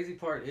what the crazy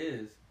part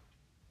is?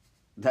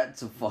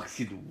 That's a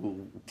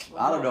fucking...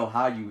 I don't know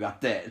how you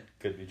got that.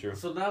 Could be true.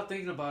 So now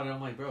thinking about it,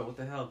 I'm like, bro, what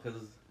the hell? Because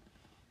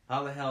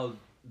how the hell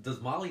does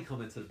Molly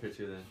come into the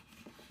picture then?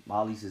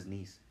 Molly's his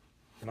niece.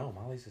 No,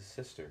 Molly's his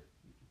sister.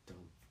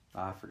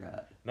 I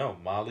forgot. No,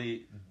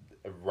 Molly,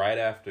 right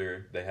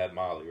after they had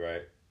Molly,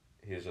 right?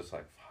 He was just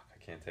like, fuck,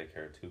 I can't take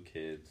care of two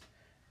kids.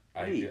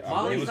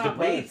 Molly's not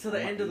made to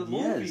the end of the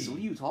movie. Yes, what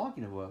are you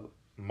talking about?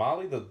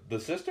 Molly, the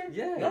sister?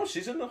 Yeah. No,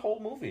 she's in the whole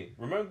movie.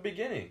 Remember the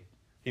beginning.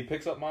 He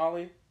picks up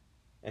Molly,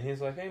 and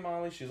he's like, "Hey,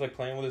 Molly." She's like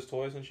playing with his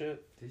toys and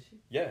shit. Did she?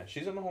 Yeah,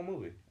 she's in the whole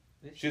movie.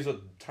 She's a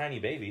tiny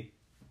baby.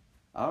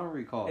 I don't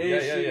recall. Yeah.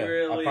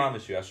 Really? I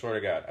promise you. I swear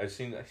to God, I've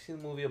seen the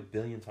movie 1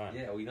 billion times.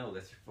 Yeah, we know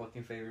that's your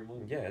fucking favorite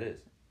movie. Yeah, it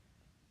is.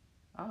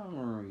 I don't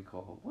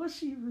recall. Was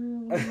she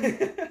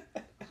really?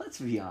 Let's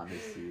be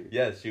honest here.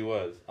 Yes, she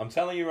was. I'm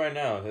telling you right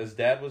now, his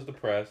dad was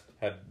depressed,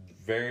 had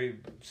very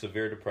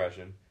severe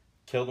depression,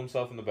 killed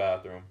himself in the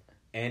bathroom.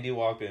 Andy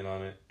walked in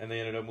on it, and they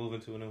ended up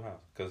moving to a new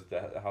house because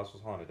the house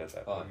was haunted at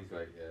that point. Oh, he's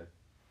right. Yeah.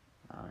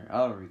 I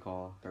don't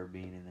recall her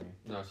being in there.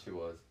 No, she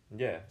was.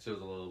 Yeah. She was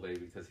a little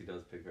baby because he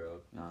does pick her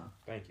up. Nah.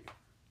 Thank you.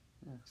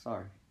 Yeah,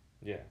 sorry.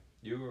 Yeah.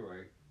 You were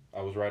right.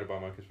 I was right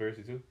about my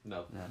conspiracy too?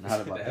 No. Not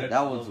about that.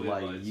 That was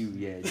like you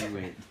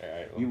went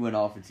Alright, you went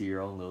off into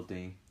your own little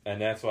thing. And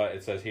that's why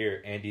it says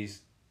here, Andy's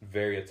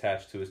very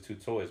attached to his 2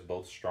 toys,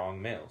 both strong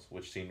males,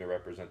 which seem to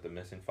represent the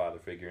missing father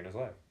figure in his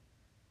life.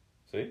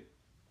 See?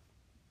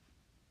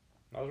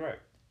 I was right.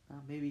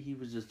 Maybe he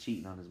was just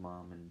cheating on his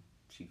mom and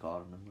she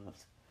caught him and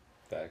left.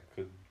 That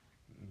could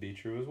be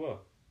true as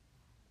well.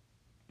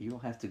 You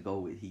don't have to go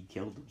with he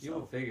killed himself. You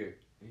would figure.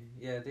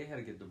 Yeah, they had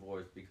to get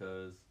divorced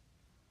because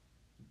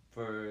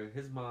for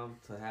his mom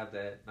to have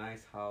that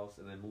nice house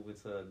and then move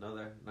into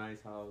another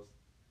nice house.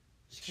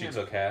 She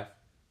took half.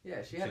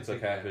 Yeah, she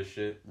took half his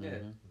shit. Yeah.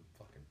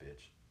 Fucking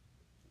bitch.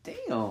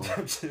 Damn.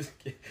 I'm just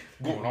kidding.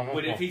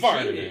 What if he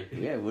cheated?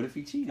 Yeah, what if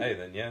he cheated? Hey,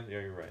 then yeah,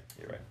 you're right.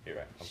 You're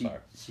right. I'm sorry.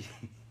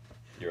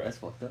 You're right. That's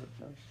fucked up.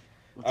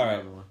 What's All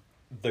another right. one?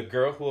 The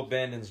girl who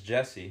abandons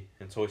Jessie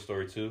in Toy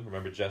Story 2.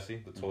 Remember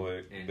Jessie, the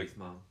toy? Andy's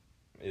mom.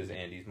 Is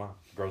Andy's mom.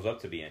 Grows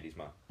up to be Andy's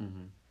mom.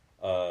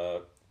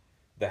 Mm-hmm.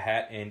 The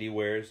hat Andy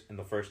wears in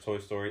the first Toy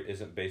Story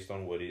isn't based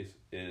on Woody's.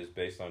 It is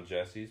based on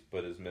Jessie's,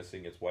 but is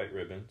missing its white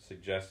ribbon,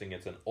 suggesting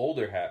it's an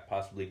older hat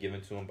possibly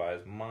given to him by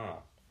his mom.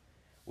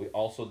 We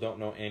also don't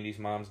know Andy's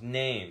mom's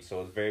name,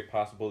 so it's very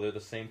possible they're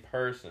the same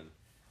person.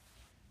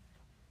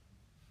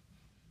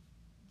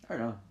 I don't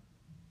know.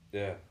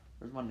 Yeah.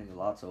 Where's my nigga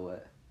Lotso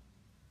at?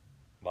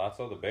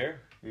 Lotso the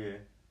bear? Yeah.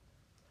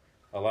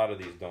 A lot of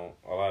these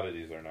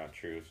are not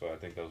true, so I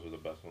think those were the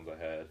best ones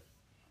I had.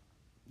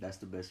 That's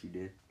the best you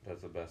did?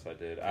 That's the best I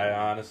did. I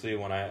honestly,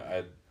 when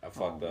I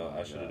fucked up,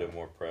 I should have done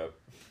more prep.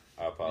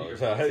 I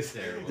apologize.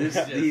 These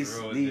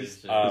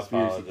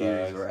conspiracy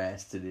theories were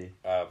ass today.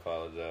 I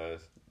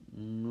apologize.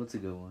 What's a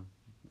good one?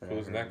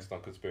 Who's next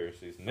on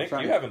conspiracies? Nick,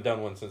 you haven't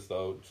done one since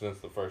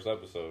the first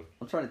episode.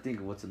 I'm trying to think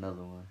of what's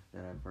another one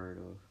that I've heard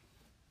of.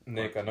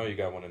 Nick, I know you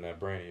got one in that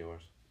brain of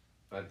yours.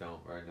 I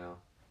don't right now.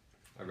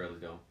 I really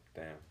don't.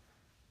 Damn.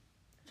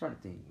 I'm trying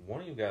to think.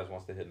 One of you guys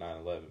wants to hit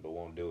 9/11 but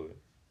won't do it.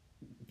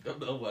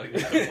 Nobody.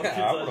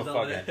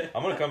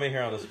 I'm gonna come in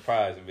here on a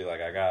surprise and be like,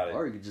 I got it.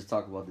 Or you could just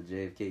talk about the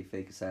JFK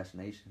fake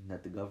assassination,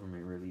 that the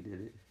government really did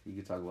it. You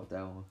could talk about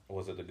that one.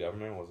 Was it the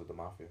government or was it the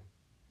mafia?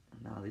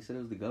 No, they said it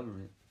was the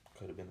government.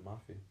 Could have been the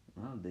mafia.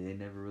 No, they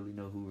never really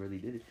know who really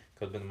did it.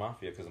 Could have been the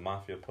mafia because the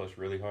mafia pushed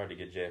really hard to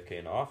get JFK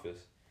in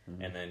office.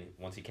 Mm-hmm. And then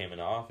once he came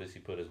into office, he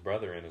put his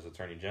brother in as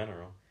attorney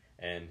general.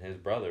 And his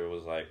brother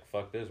was like,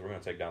 fuck this, we're going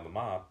to take down the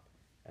mob.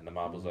 And the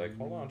mob was like,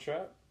 hold on,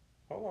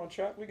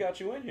 Trap, we got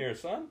you in here,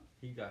 son.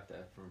 He got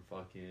that from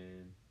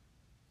fucking...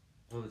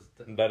 What was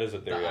that is a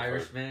theory. The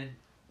Irishman?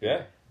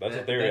 Yeah, that's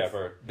a theory I've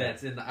heard.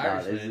 That's in the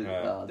Irishman.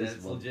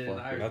 That's legit in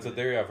the Irishman. That's a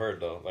theory I've heard,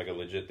 though. Like a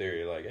legit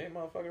theory. Like, hey,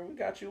 motherfucker, we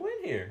got you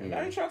in here. And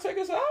now you trying to take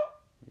us out?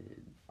 Yeah.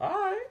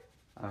 Alright.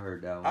 I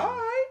heard that one.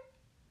 Alright.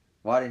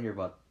 Well, I didn't hear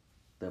about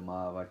the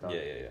mob. I thought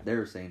yeah. they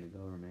were saying the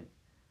government.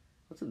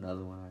 What's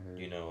another one I heard?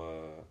 You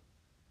know,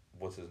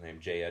 what's his name?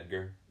 J.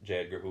 Edgar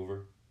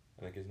Hoover,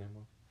 I think his name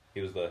was.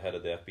 He was the head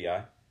of the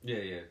FBI.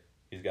 Yeah.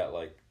 He's got,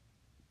 like,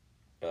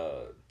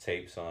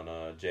 tapes on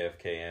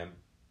JFK and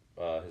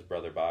his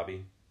brother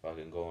Bobby.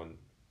 Fucking going...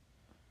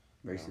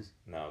 Racist?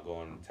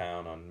 Going to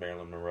town on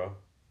Marilyn Monroe.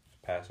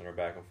 Passing her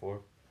back and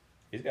forth.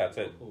 He's got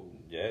that...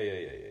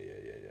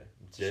 Yeah.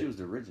 She was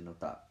the original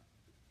thought.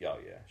 Oh,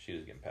 yeah. She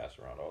was getting passed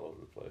around all over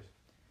the place.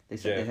 They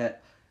said they had...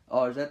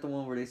 Oh, is that the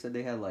one where they said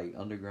they had, like,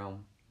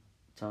 underground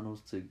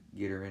tunnels to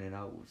get her in and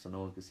out so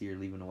no one could see her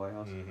leaving the White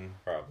House? Mm-hmm.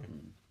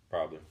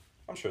 Probably.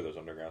 I'm sure there's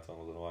underground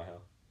tunnels in the White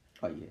House.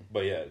 Oh, yeah.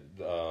 But,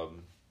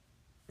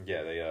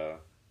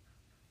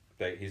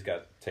 he's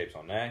got tapes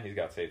on that. He's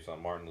got tapes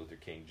on Martin Luther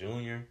King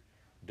Jr.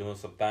 doing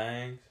some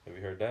things. Have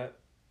you heard that?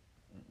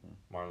 Mm-mm.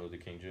 Martin Luther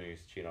King Jr.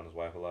 used to cheat on his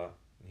wife a lot.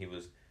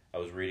 I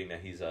was reading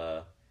that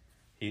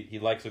he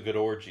likes a good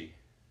orgy.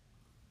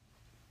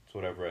 That's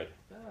what I've read.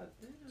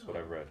 That's what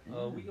I've read.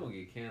 Oh, we gonna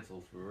get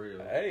canceled for real.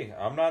 Hey,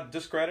 I'm not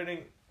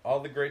discrediting all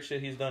the great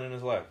shit he's done in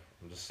his life.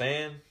 I'm just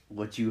saying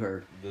what you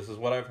heard. This is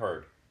what I've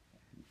heard.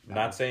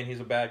 Not saying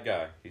he's a bad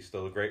guy. He's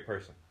still a great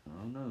person. I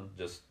don't know.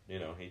 Just, he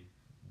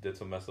did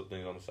some messed up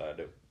things on the side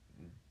that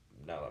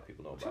not a lot of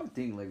people know about. I'm trying to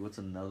think, like, what's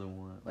another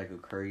one? Like a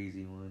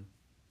crazy one.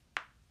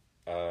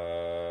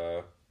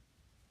 9/11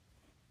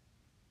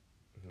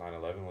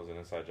 was an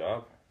inside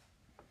job?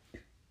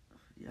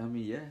 I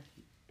mean, yeah.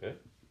 Yeah?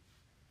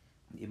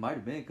 It might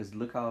have been, because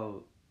look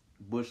how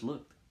Bush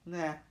looked.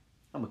 Nah,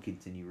 I'm going to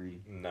continue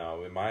reading.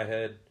 No, in my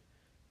head,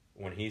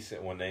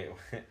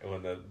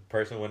 when the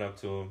person went up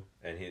to him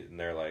and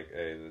they're like,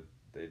 hey,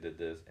 they did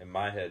this. In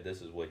my head,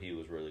 this is what he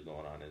was really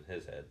going on in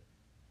his head.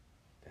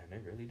 Damn, they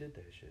really did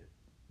that shit.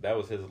 That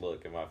was his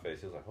look in my face.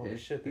 He was like, holy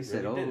shit, he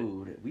said,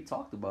 we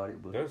talked about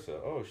it, but there's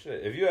oh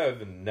shit. If you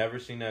have never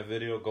seen that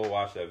video, go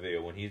watch that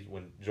video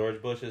when George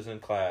Bush is in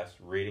class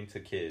reading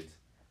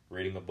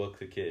a book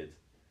to kids,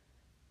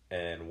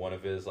 and one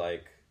of his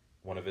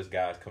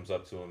guys comes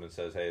up to him and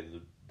says, hey,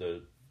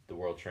 the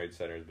World Trade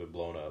Center has been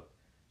blown up.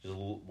 Just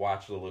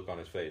watch the look on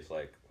his face,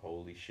 like,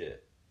 holy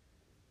shit,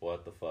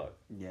 what the fuck?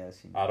 Yes.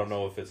 I don't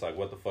know if it's like,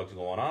 what the fuck's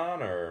going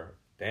on, or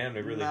damn,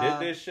 they really did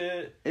this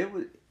shit.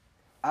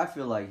 I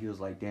feel like he was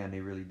like, damn, they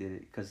really did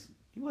it, because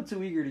he wasn't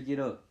too eager to get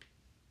up.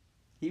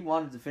 He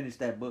wanted to finish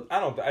that book.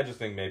 I just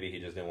think maybe he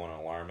just didn't want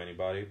to alarm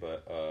anybody,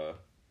 but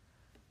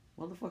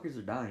motherfuckers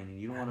are dying,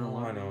 and you don't want to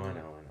alarm them. I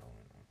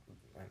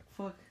know.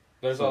 Fuck.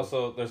 There's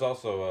also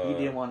he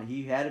didn't want.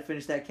 He had to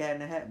finish that Cat in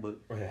the Hat book.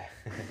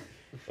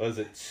 Was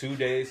it 2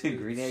 days?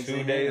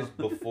 2 days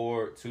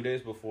before,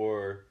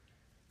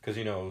 because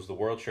it was the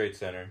World Trade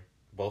Center.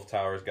 Both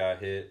towers got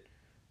hit.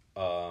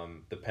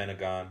 The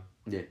Pentagon.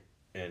 Yeah.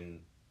 In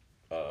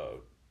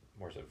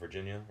where's it?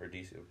 Virginia or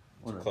DC?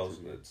 It's close.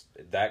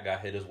 That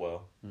got hit as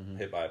well. Mm-hmm.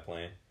 Hit by a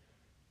plane.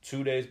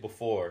 2 days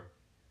before,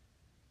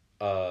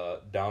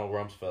 Donald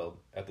Rumsfeld,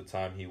 at the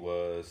time he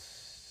was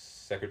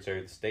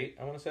Secretary of State,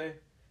 I want to say,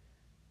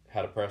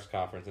 had a press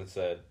conference and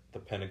said the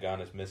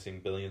Pentagon is missing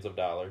billions of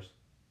dollars.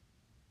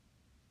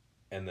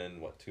 And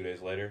then 2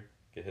 days later,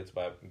 gets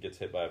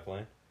hit by a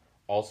plane.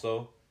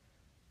 Also,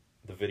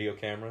 the video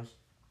cameras,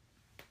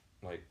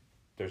 like,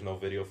 there's no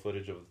video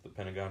footage of the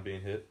Pentagon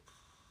being hit.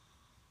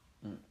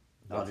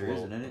 That's a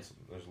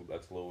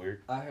little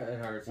weird. I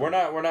heard.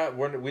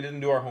 We didn't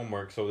do our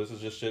homework, so this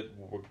is just shit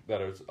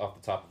that is off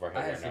the top of our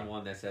head. I had seen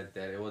one that said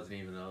that it wasn't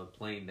even a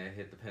plane that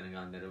hit the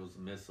Pentagon; that it was a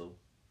missile.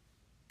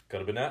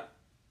 Could have been that.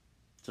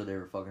 So they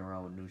were fucking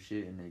around with new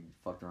shit, and they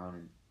fucked around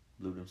and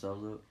blew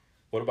themselves up.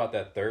 What about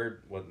that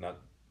third? What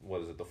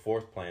is it? The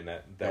fourth plane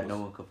that no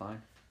one could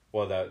find.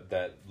 Well,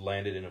 that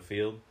landed in a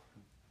field.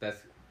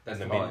 That's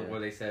the one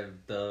where they said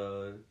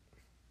the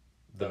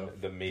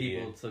media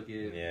people took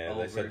it. Yeah,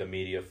 over. They said the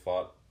media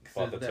fought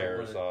the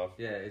terrorists off.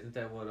 Yeah, isn't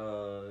that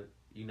what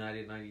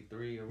United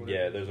 93 or whatever?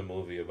 Yeah, there's a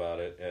movie about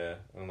it. Yeah,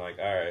 I'm like,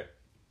 all right,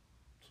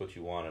 that's what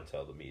you want to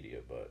tell the media,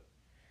 but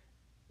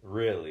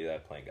really,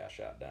 that plane got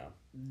shot down.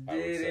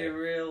 Did it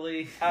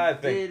really?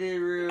 Did it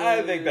really?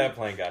 I think that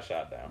plane got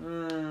shot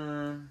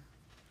down.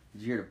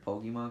 Did you hear the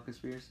Pokemon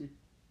conspiracy?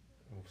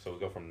 So we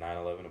go from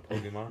 9/11 to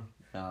Pokemon?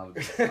 No,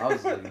 I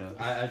was looking up.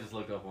 I just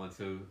looked up one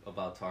too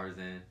about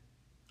Tarzan.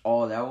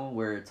 Oh, that one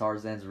where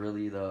Tarzan's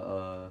really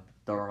the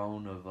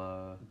throne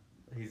of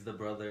He's the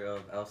brother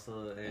of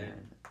Elsa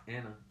and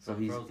Anna. So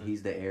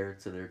he's the heir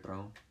to their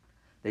throne.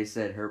 They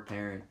said her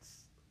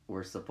parents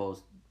were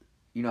supposed.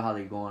 You know how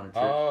they go on a trip?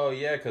 Oh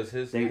yeah, because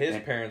his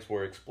parents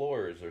were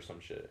explorers or some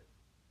shit.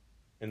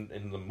 In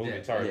the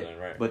movie Tarzan,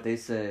 right? But they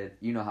said,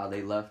 you know how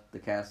they left the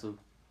castle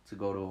to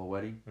go to a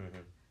wedding? Mm-hmm.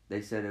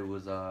 They said it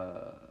was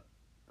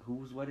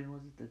whose wedding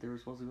was it that they were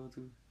supposed to go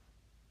to?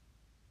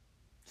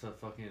 To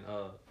fucking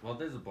well,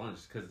 there's a bunch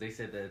because they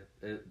said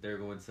that they're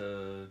going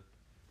to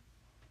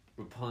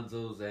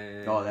Rapunzel's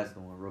and that's the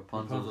one,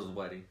 Rapunzel's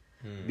wedding.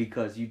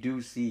 Because you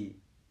do see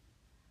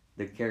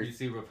the character. You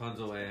see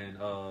Rapunzel and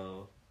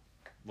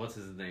what's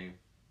his name,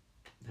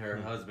 her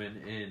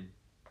husband in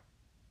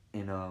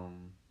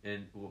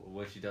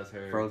when she does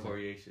her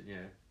coronation,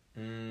 yeah.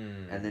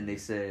 And then they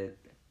said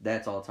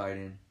that's all tied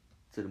in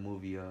to the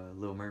movie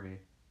Little Mermaid,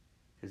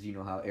 because you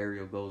know how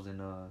Ariel goes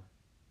and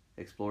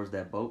explores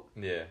that boat.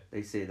 Yeah.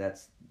 They say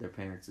that's their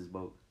parents'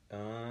 boat. Oh.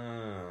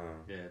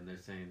 Yeah, and they're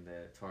saying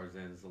that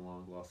Tarzan is the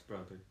long lost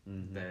brother.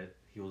 Mm-hmm. That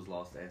he was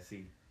lost at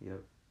sea.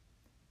 Yep.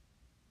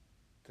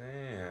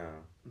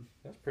 Damn.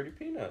 That's pretty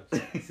peanuts.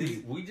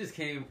 See, we just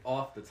came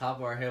off the top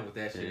of our head with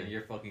that shit, and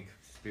your fucking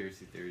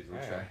conspiracy theories were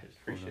trash.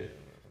 Appreciate it.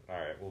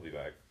 Alright, we'll be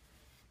back.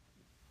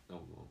 No,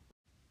 we won't.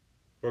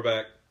 We're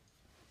back.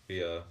 We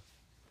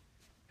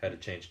had to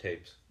change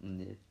tapes.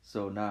 Yeah.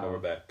 So now we're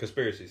back.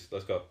 Conspiracies.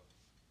 Let's go.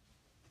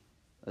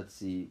 Let's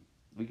see.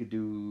 We could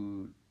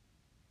do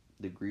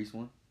the Grease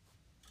one.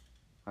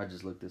 I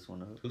just looked this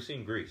one up. Who's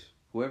seen Grease?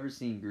 Whoever's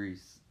seen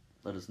Grease,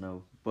 let us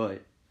know.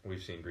 But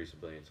we've seen Grease a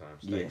billion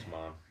times. Thanks,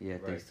 Mom. Yeah,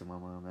 thanks to my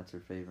mom. That's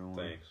her favorite one.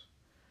 Thanks.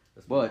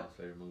 That's my mom's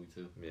favorite movie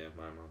too. Yeah,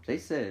 my mom too. They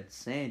said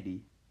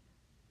Sandy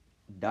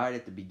died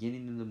at the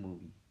beginning of the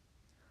movie.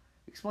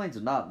 Explains a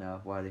lot now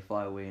why they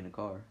fly away in a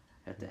car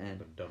at the end.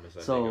 The dumbest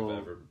ending of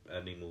ever,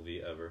 any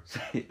movie ever.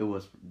 That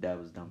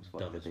was dumb as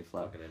fuck that they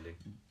fly. Fucking ending.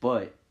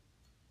 But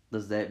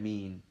does that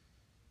mean?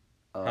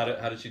 How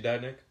did she die,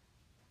 Nick?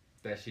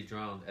 That she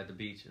drowned at the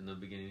beach in the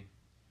beginning.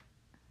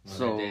 When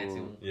so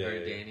dancing,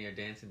 Danny are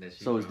dancing. That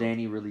she. So drowned. Is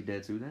Danny really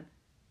dead too then?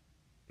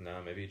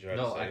 No, maybe he tried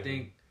to save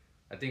him.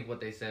 I think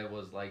what they said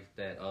was like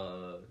that.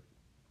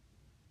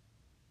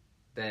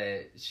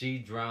 That she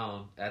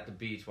drowned at the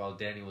beach while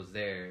Danny was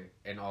there,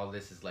 and all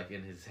this is like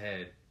in his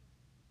head,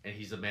 and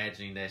he's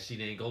imagining that she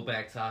didn't go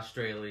back to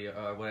Australia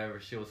or wherever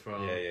she was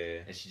from.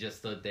 Yeah. And she just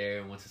stood there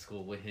and went to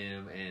school with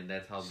him, and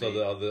that's how. So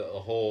the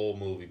whole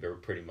movie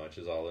pretty much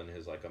is all in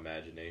his like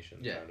imagination.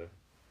 Yeah. Kinda.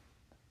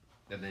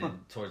 And then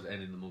towards the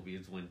end of the movie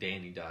is when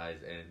Danny dies,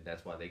 and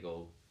that's why they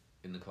go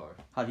in the car.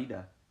 How'd he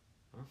die?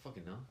 I don't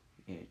fucking know.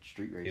 Yeah,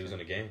 street racing. He was in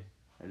a game.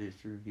 That is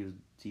true. He was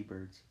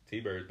T-Birds.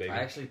 T-Birds, baby. I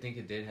actually think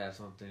it did have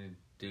something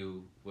to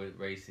do with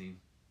racing.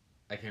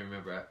 I can't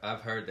remember. I've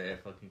heard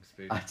that fucking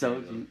conspiracy. I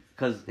told you.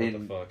 Because what the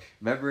fuck?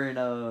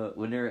 Remember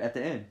when they're at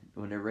the end,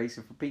 when they're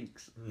racing for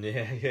pinks?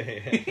 Yeah.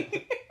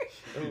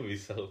 That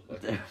movie's so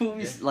fucking... That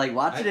movie's, like,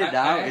 watching it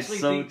now, it's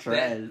so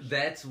trash.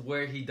 That's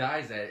where he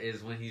dies at,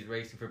 is when he's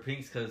racing for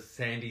pinks, because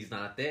Sandy's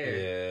not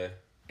there.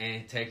 Yeah.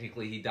 And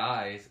technically he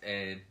dies,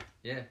 and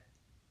yeah.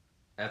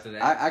 After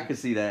that... I could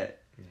see that.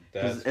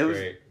 That's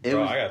great.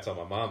 Bro, I gotta tell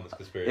my mom this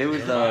conspiracy. It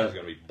was, her mind's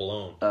gonna be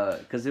blown.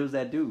 Because it was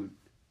that dude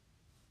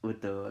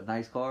with the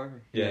nice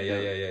car.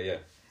 Yeah.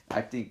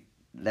 I think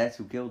that's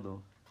who killed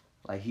him.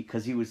 Like,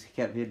 because he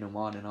kept hitting him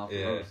on and off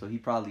the road, so he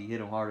probably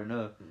hit him hard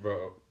enough.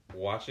 Bro,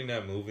 watching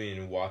that movie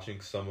and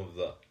watching some of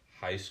the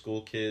high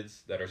school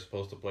kids that are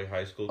supposed to play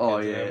high school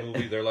kids in that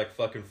movie, they're like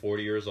fucking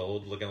 40 years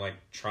old,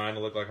 trying to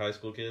look like high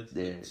school kids.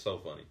 Yeah. It's so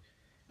funny.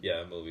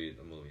 Yeah, the movie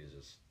is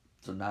just...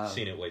 So now...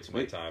 Seen it way too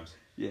many times.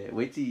 Yeah,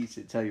 wait till you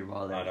tell your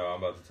mom that. I know,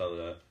 I'm about to tell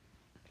her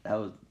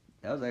that.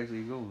 That was actually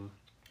a good one.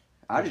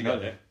 I didn't know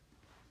that.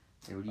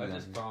 I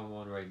just found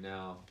one right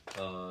now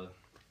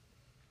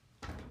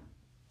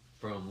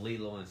from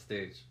Lilo and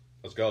Stitch.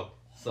 Let's go.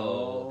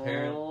 So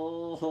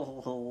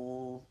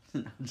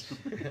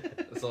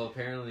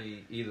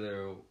apparently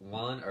either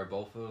one or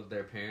both of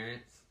their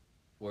parents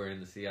were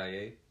in the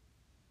CIA.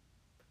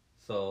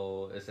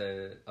 So it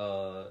said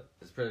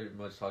it's pretty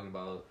much talking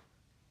about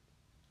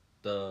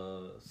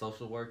the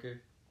social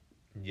worker.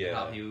 Yeah,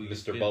 how he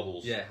Mr.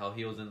 Bubbles. Yeah, how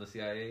he was in the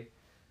CIA.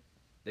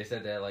 They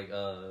said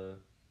that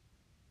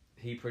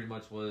he pretty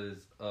much was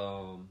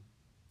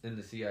in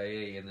the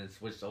CIA and then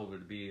switched over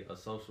to be a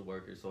social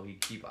worker, so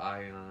he'd keep an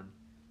eye on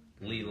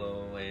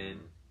Lilo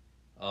and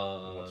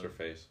what's her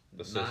face?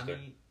 The sister.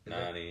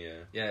 Nani,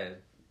 yeah. Yeah,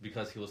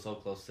 because he was so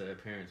close to their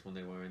parents when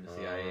they were in the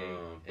CIA.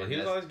 But he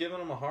was always giving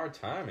them a hard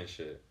time and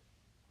shit.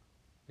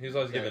 He was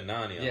always giving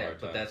Nani a hard time. Yeah,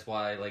 but that's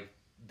why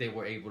they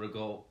were able to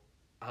go.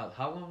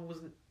 How long was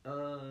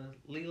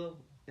Lilo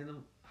in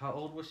them? How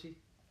old was she?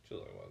 She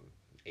was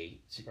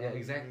 8. Yeah,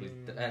 exactly.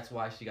 That's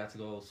why she got to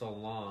go so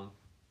long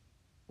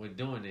with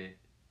doing it.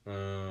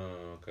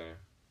 Okay.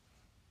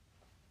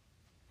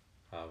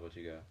 What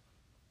you got?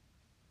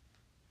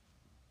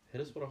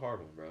 Hit us with a hard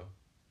one, bro.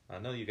 I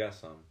know you got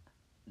some.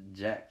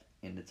 Jack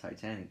in the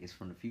Titanic is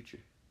from the future.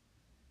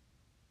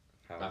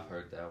 I've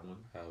heard that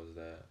one. How is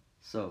that?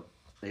 So,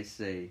 they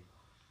say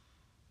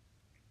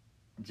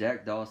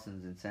Jack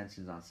Dawson's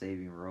intentions on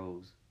saving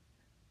Rose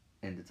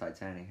in the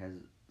Titanic has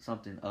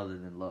something other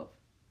than love.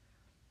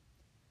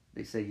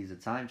 They say he's a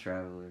time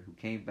traveler who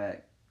came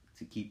back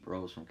to keep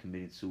Rose from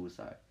committing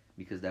suicide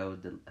because that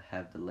would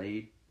have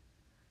delayed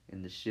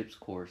in the ship's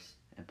course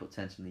and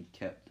potentially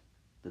kept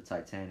the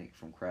Titanic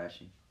from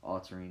crashing,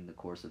 altering the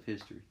course of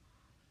history.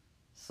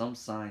 Some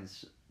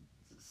signs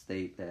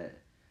state that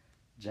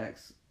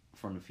Jack's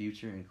from the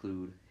future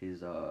include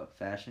his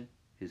fashion,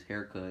 his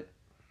haircut,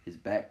 his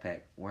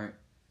backpack weren't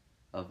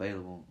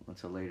available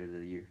until later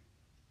the year.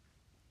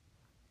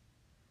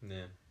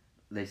 Yeah.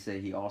 They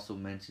say he also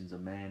mentions a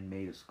man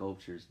made of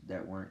sculptures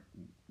that weren't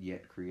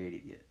yet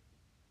created yet.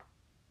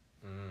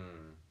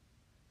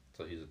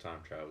 So he's a time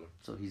traveler.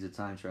 So he's a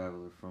time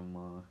traveler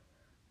from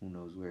who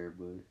knows where,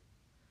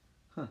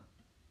 but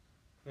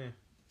yeah,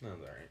 that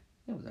was alright.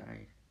 It was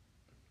alright.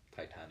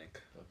 Titanic.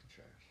 Fucking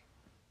trash.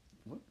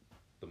 What?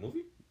 The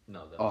movie?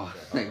 No, that was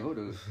trash. Hold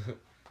on.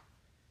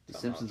 The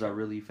Simpsons are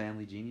really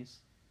family genius?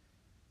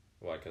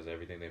 Why? Because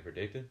everything they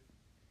predicted?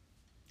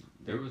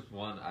 There was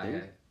one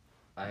I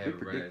had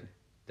read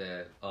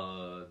that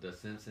the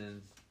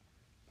Simpsons,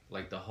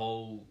 the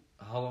whole,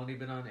 how long they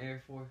been on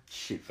air for?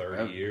 Shit,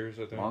 30 years,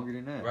 I think. Longer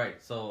than that. Right.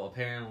 So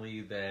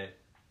apparently that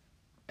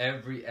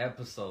every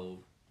episode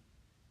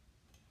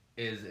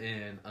is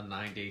in a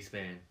 9-day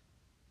span.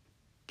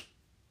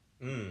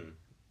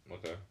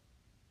 Okay.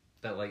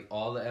 That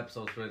all the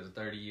episodes for the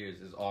 30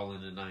 years is all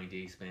in a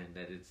 9-day span.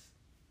 That it's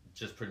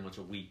just pretty much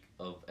a week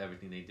of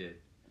everything they did.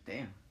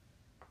 Damn.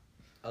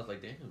 I was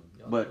like, damn,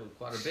 y'all do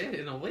quite a bit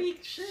in a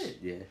week. Shit.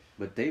 Yeah,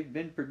 but they've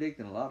been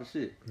predicting a lot of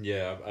shit.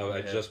 Yeah,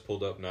 I just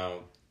pulled up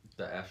now.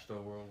 The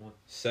Astro World one?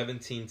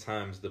 17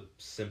 times the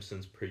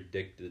Simpsons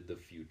predicted the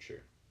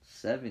future.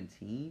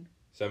 17?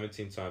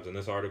 17 times, and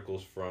this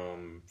article's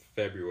from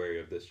February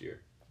of this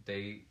year.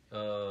 They,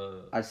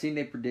 I seen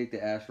they predict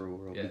the Astro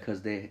World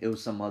because it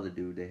was some other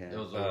dude they had. It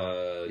was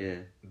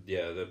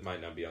Yeah, that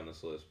might not be on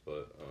this list,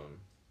 but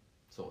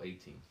So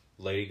 18.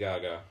 Lady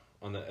Gaga.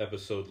 On the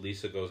episode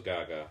Lisa Goes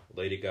Gaga,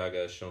 Lady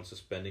Gaga is shown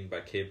suspending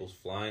by cables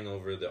flying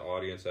over the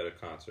audience at a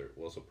concert.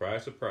 Well,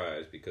 surprise,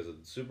 surprise, because of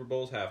the Super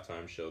Bowl's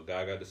halftime show,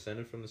 Gaga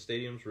descended from the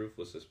stadium's roof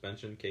with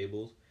suspension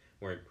cables,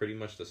 wearing pretty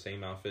much the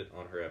same outfit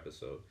on her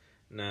episode.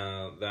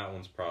 Now, that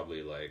one's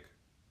probably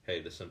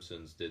hey, The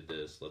Simpsons did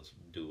this. Let's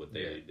do what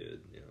they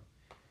did.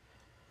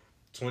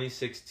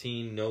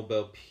 2016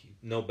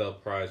 Nobel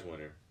Prize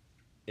winner.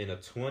 In a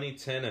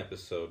 2010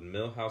 episode,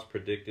 Milhouse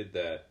predicted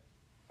that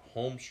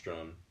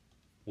Holmstrom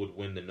would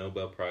win the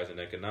Nobel Prize in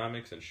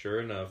economics, and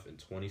sure enough, in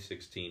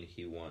 2016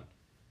 he won.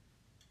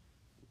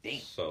 Dang.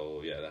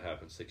 So yeah, that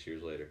happened 6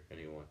 years later, and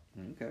he won.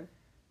 Okay.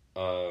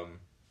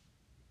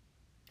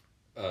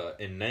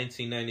 In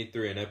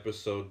 1993, an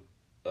episode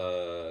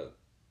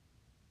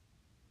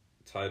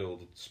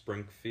titled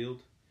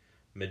Springfield,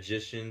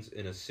 magicians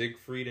in a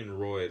Siegfried and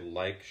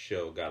Roy-like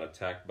show got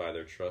attacked by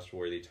their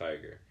trustworthy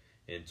tiger.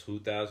 In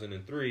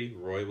 2003,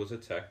 Roy was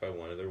attacked by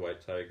one of their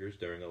white tigers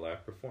during a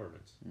live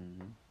performance.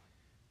 Mm-hmm.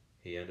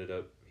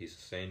 He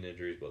sustained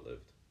injuries but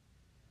lived.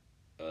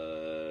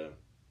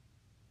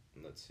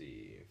 Let's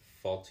see.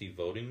 Faulty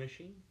voting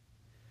machine.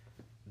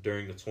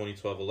 During the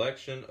 2012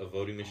 election, a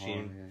voting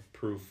machine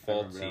proved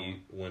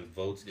faulty when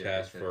votes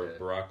cast for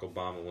Barack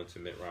Obama went to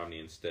Mitt Romney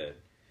instead.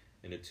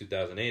 In the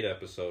 2008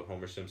 episode,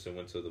 Homer Simpson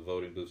went to the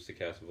voting booths to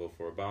cast a vote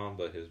for Obama,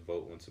 but his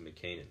vote went to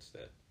McCain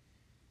instead.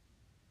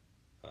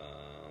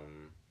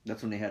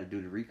 That's when they had to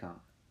do the recount.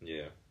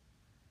 Yeah.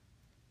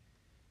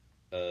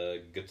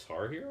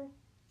 Guitar Hero?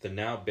 The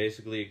now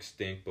basically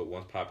extinct but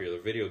once popular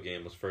video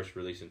game was first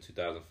released in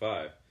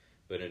 2005.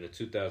 But in a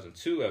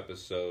 2002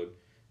 episode,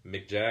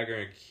 Mick Jagger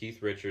and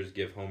Keith Richards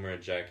give Homer a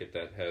jacket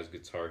that has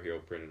Guitar Hero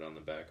printed on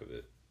the back of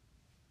it.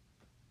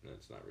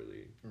 That's not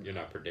really... You're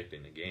not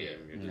predicting the game.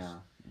 Yeah.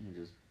 You're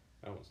just...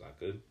 That one's not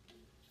good.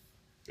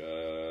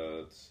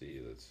 Let's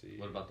see.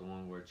 What about the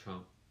one where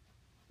Trump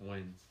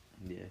wins?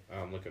 Yeah.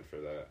 I'm looking for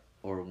that.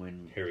 Or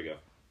when... Here we go.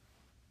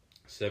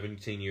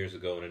 17 years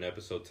ago, in an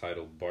episode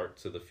titled Bart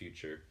to the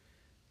Future,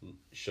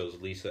 shows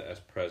Lisa as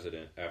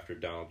president after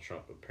Donald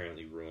Trump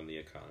apparently ruined the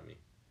economy.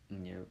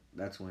 Yeah,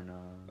 that's when...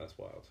 That's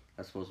wild.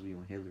 That's supposed to be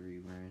when Hillary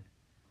ran.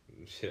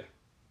 Yeah.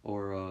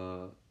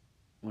 Or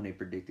when they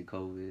predicted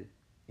COVID.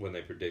 When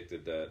they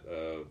predicted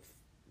that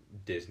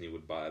Disney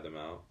would buy them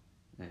out.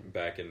 Yeah.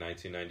 Back in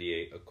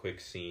 1998, a quick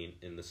scene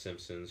in The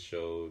Simpsons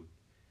showed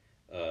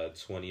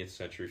 20th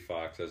Century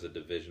Fox as a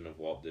division of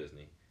Walt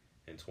Disney.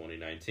 In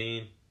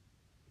 2019,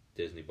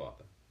 Disney bought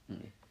them.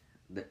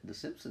 Yeah. The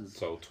Simpsons...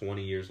 So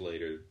 20 years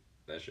later,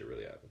 that shit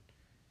really happened.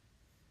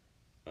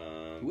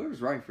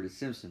 Whoever's writing for The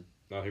Simpsons.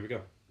 Oh, here we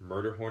go.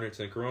 Murder Hornets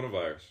and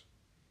Coronavirus.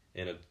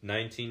 In a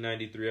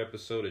 1993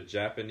 episode, a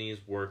Japanese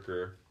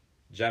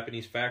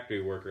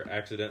factory worker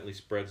accidentally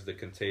spreads the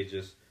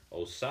contagious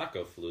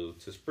Osaka flu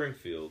to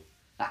Springfield.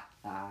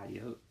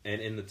 Yo.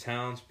 And in the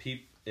town,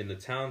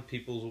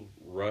 people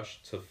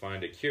rush to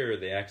find a cure.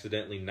 They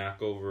accidentally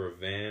knock over a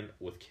van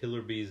with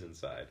killer bees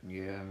inside.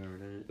 Yeah, I remember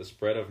that. The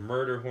spread of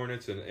murder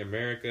hornets in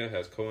America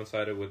has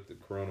coincided with the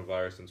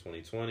coronavirus in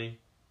 2020.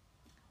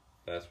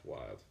 That's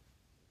wild.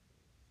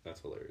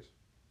 That's hilarious.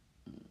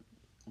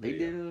 They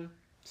did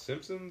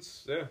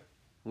Simpsons, yeah.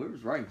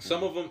 Whoever's writing for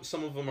some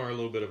of them are a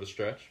little bit of a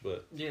stretch,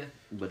 but yeah.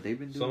 But they've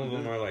been doing some of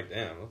them are like,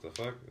 damn, what the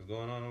fuck is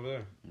going on over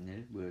there?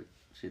 Yeah, but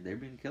shit, they've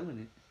been killing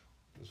it.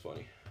 It's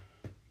funny.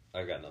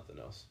 I got nothing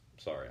else.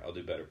 Sorry, I'll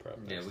do better prep.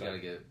 Yeah, we gotta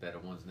get better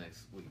ones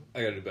next week.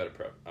 I gotta do better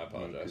prep. I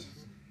apologize.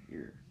 Yeah,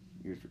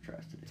 yours were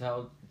trash today.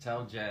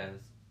 Tell Jazz.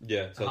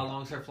 Yeah. How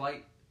long's her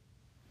flight?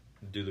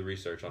 Do the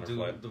research on her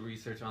flight. Do the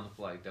research on the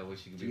flight. That way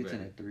she can She be gets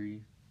ready. in at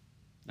 3.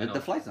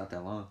 The flight's not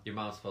that long. Your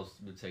mom's supposed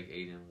to take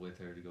Aiden with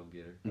her to go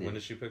get her. Yeah. When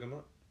did she pick him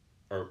up?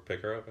 Or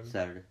pick her up?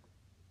 Saturday.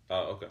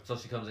 Oh, okay. So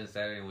she comes in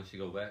Saturday, and when she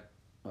go back?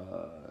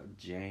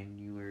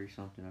 January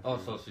something.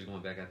 So she's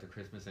going back after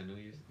Christmas and New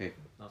Year's? Yeah.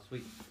 Oh,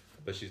 sweet.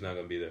 But she's not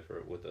going to be there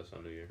with us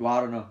on New Year. Well,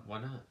 I don't know.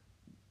 Why not?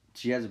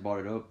 She hasn't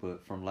brought it up,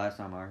 but from last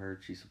time I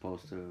heard, she's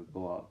supposed to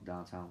go out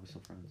downtown with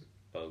some friends.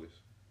 Bogus.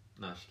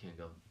 No, she can't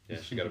go.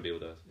 Yeah, she got to be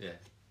with us. Yeah.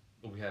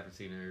 We haven't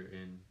seen her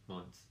in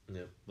months.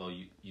 Yeah. Well,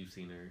 you've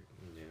seen her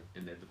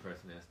in that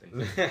depressing ass I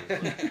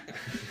thing.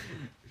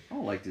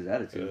 don't like this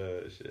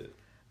attitude. Shit.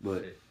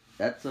 But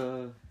that's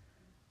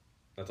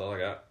That's all I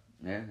got.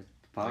 Yeah.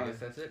 I guess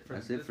that's it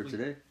for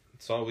today.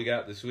 That's all we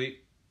got this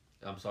week.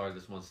 I'm sorry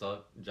this one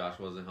sucked. Josh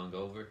wasn't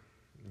hungover.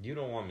 You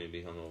don't want me to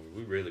be hungover.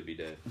 We'd really be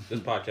dead. This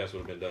podcast would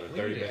have been done in 30 minutes.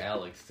 We needed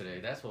Alex today.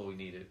 That's what we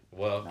needed.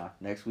 Well,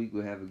 next week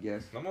we'll have a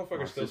guest. My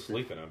motherfucker's still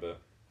sleeping, I bet.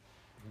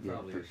 Yeah,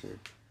 probably for sure.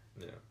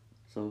 Yeah.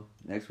 So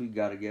next week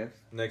got a guest.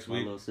 Next my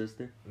week, little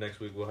sister. Next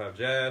week we'll have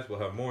Jazz. We'll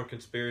have more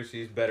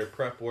conspiracies, better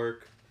prep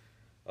work.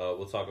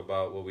 We'll talk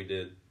about what we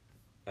did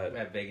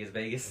at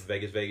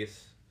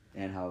Vegas,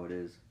 and how it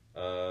is.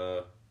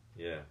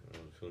 Yeah.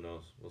 Who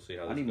knows? We'll see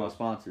how. I need my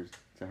sponsors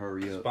to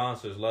hurry up.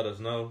 Sponsors, let us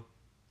know.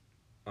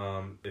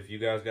 If you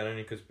guys got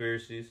any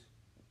conspiracies,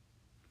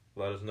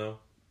 let us know.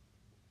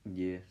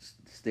 Yeah,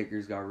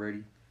 stickers got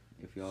ready.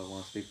 If y'all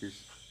want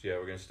stickers. Yeah,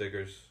 we're getting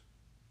stickers.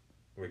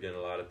 We're getting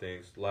a lot of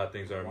things. A lot of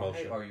things are in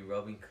motion. Why are you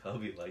rubbing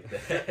Cubby like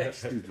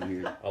that?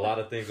 Weird. A lot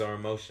of things are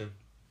in motion.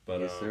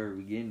 But, yes, sir.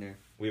 We getting there.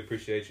 We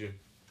appreciate you.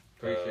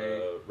 Appreciate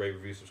it. Rate,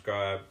 review,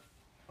 subscribe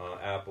on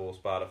Apple,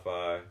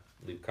 Spotify.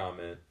 Leave a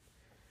comment.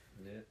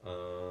 Yeah.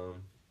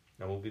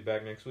 And we'll be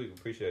back next week.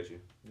 Appreciate you.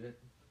 Yeah.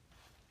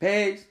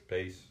 Peace.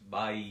 Peace.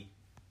 Bye.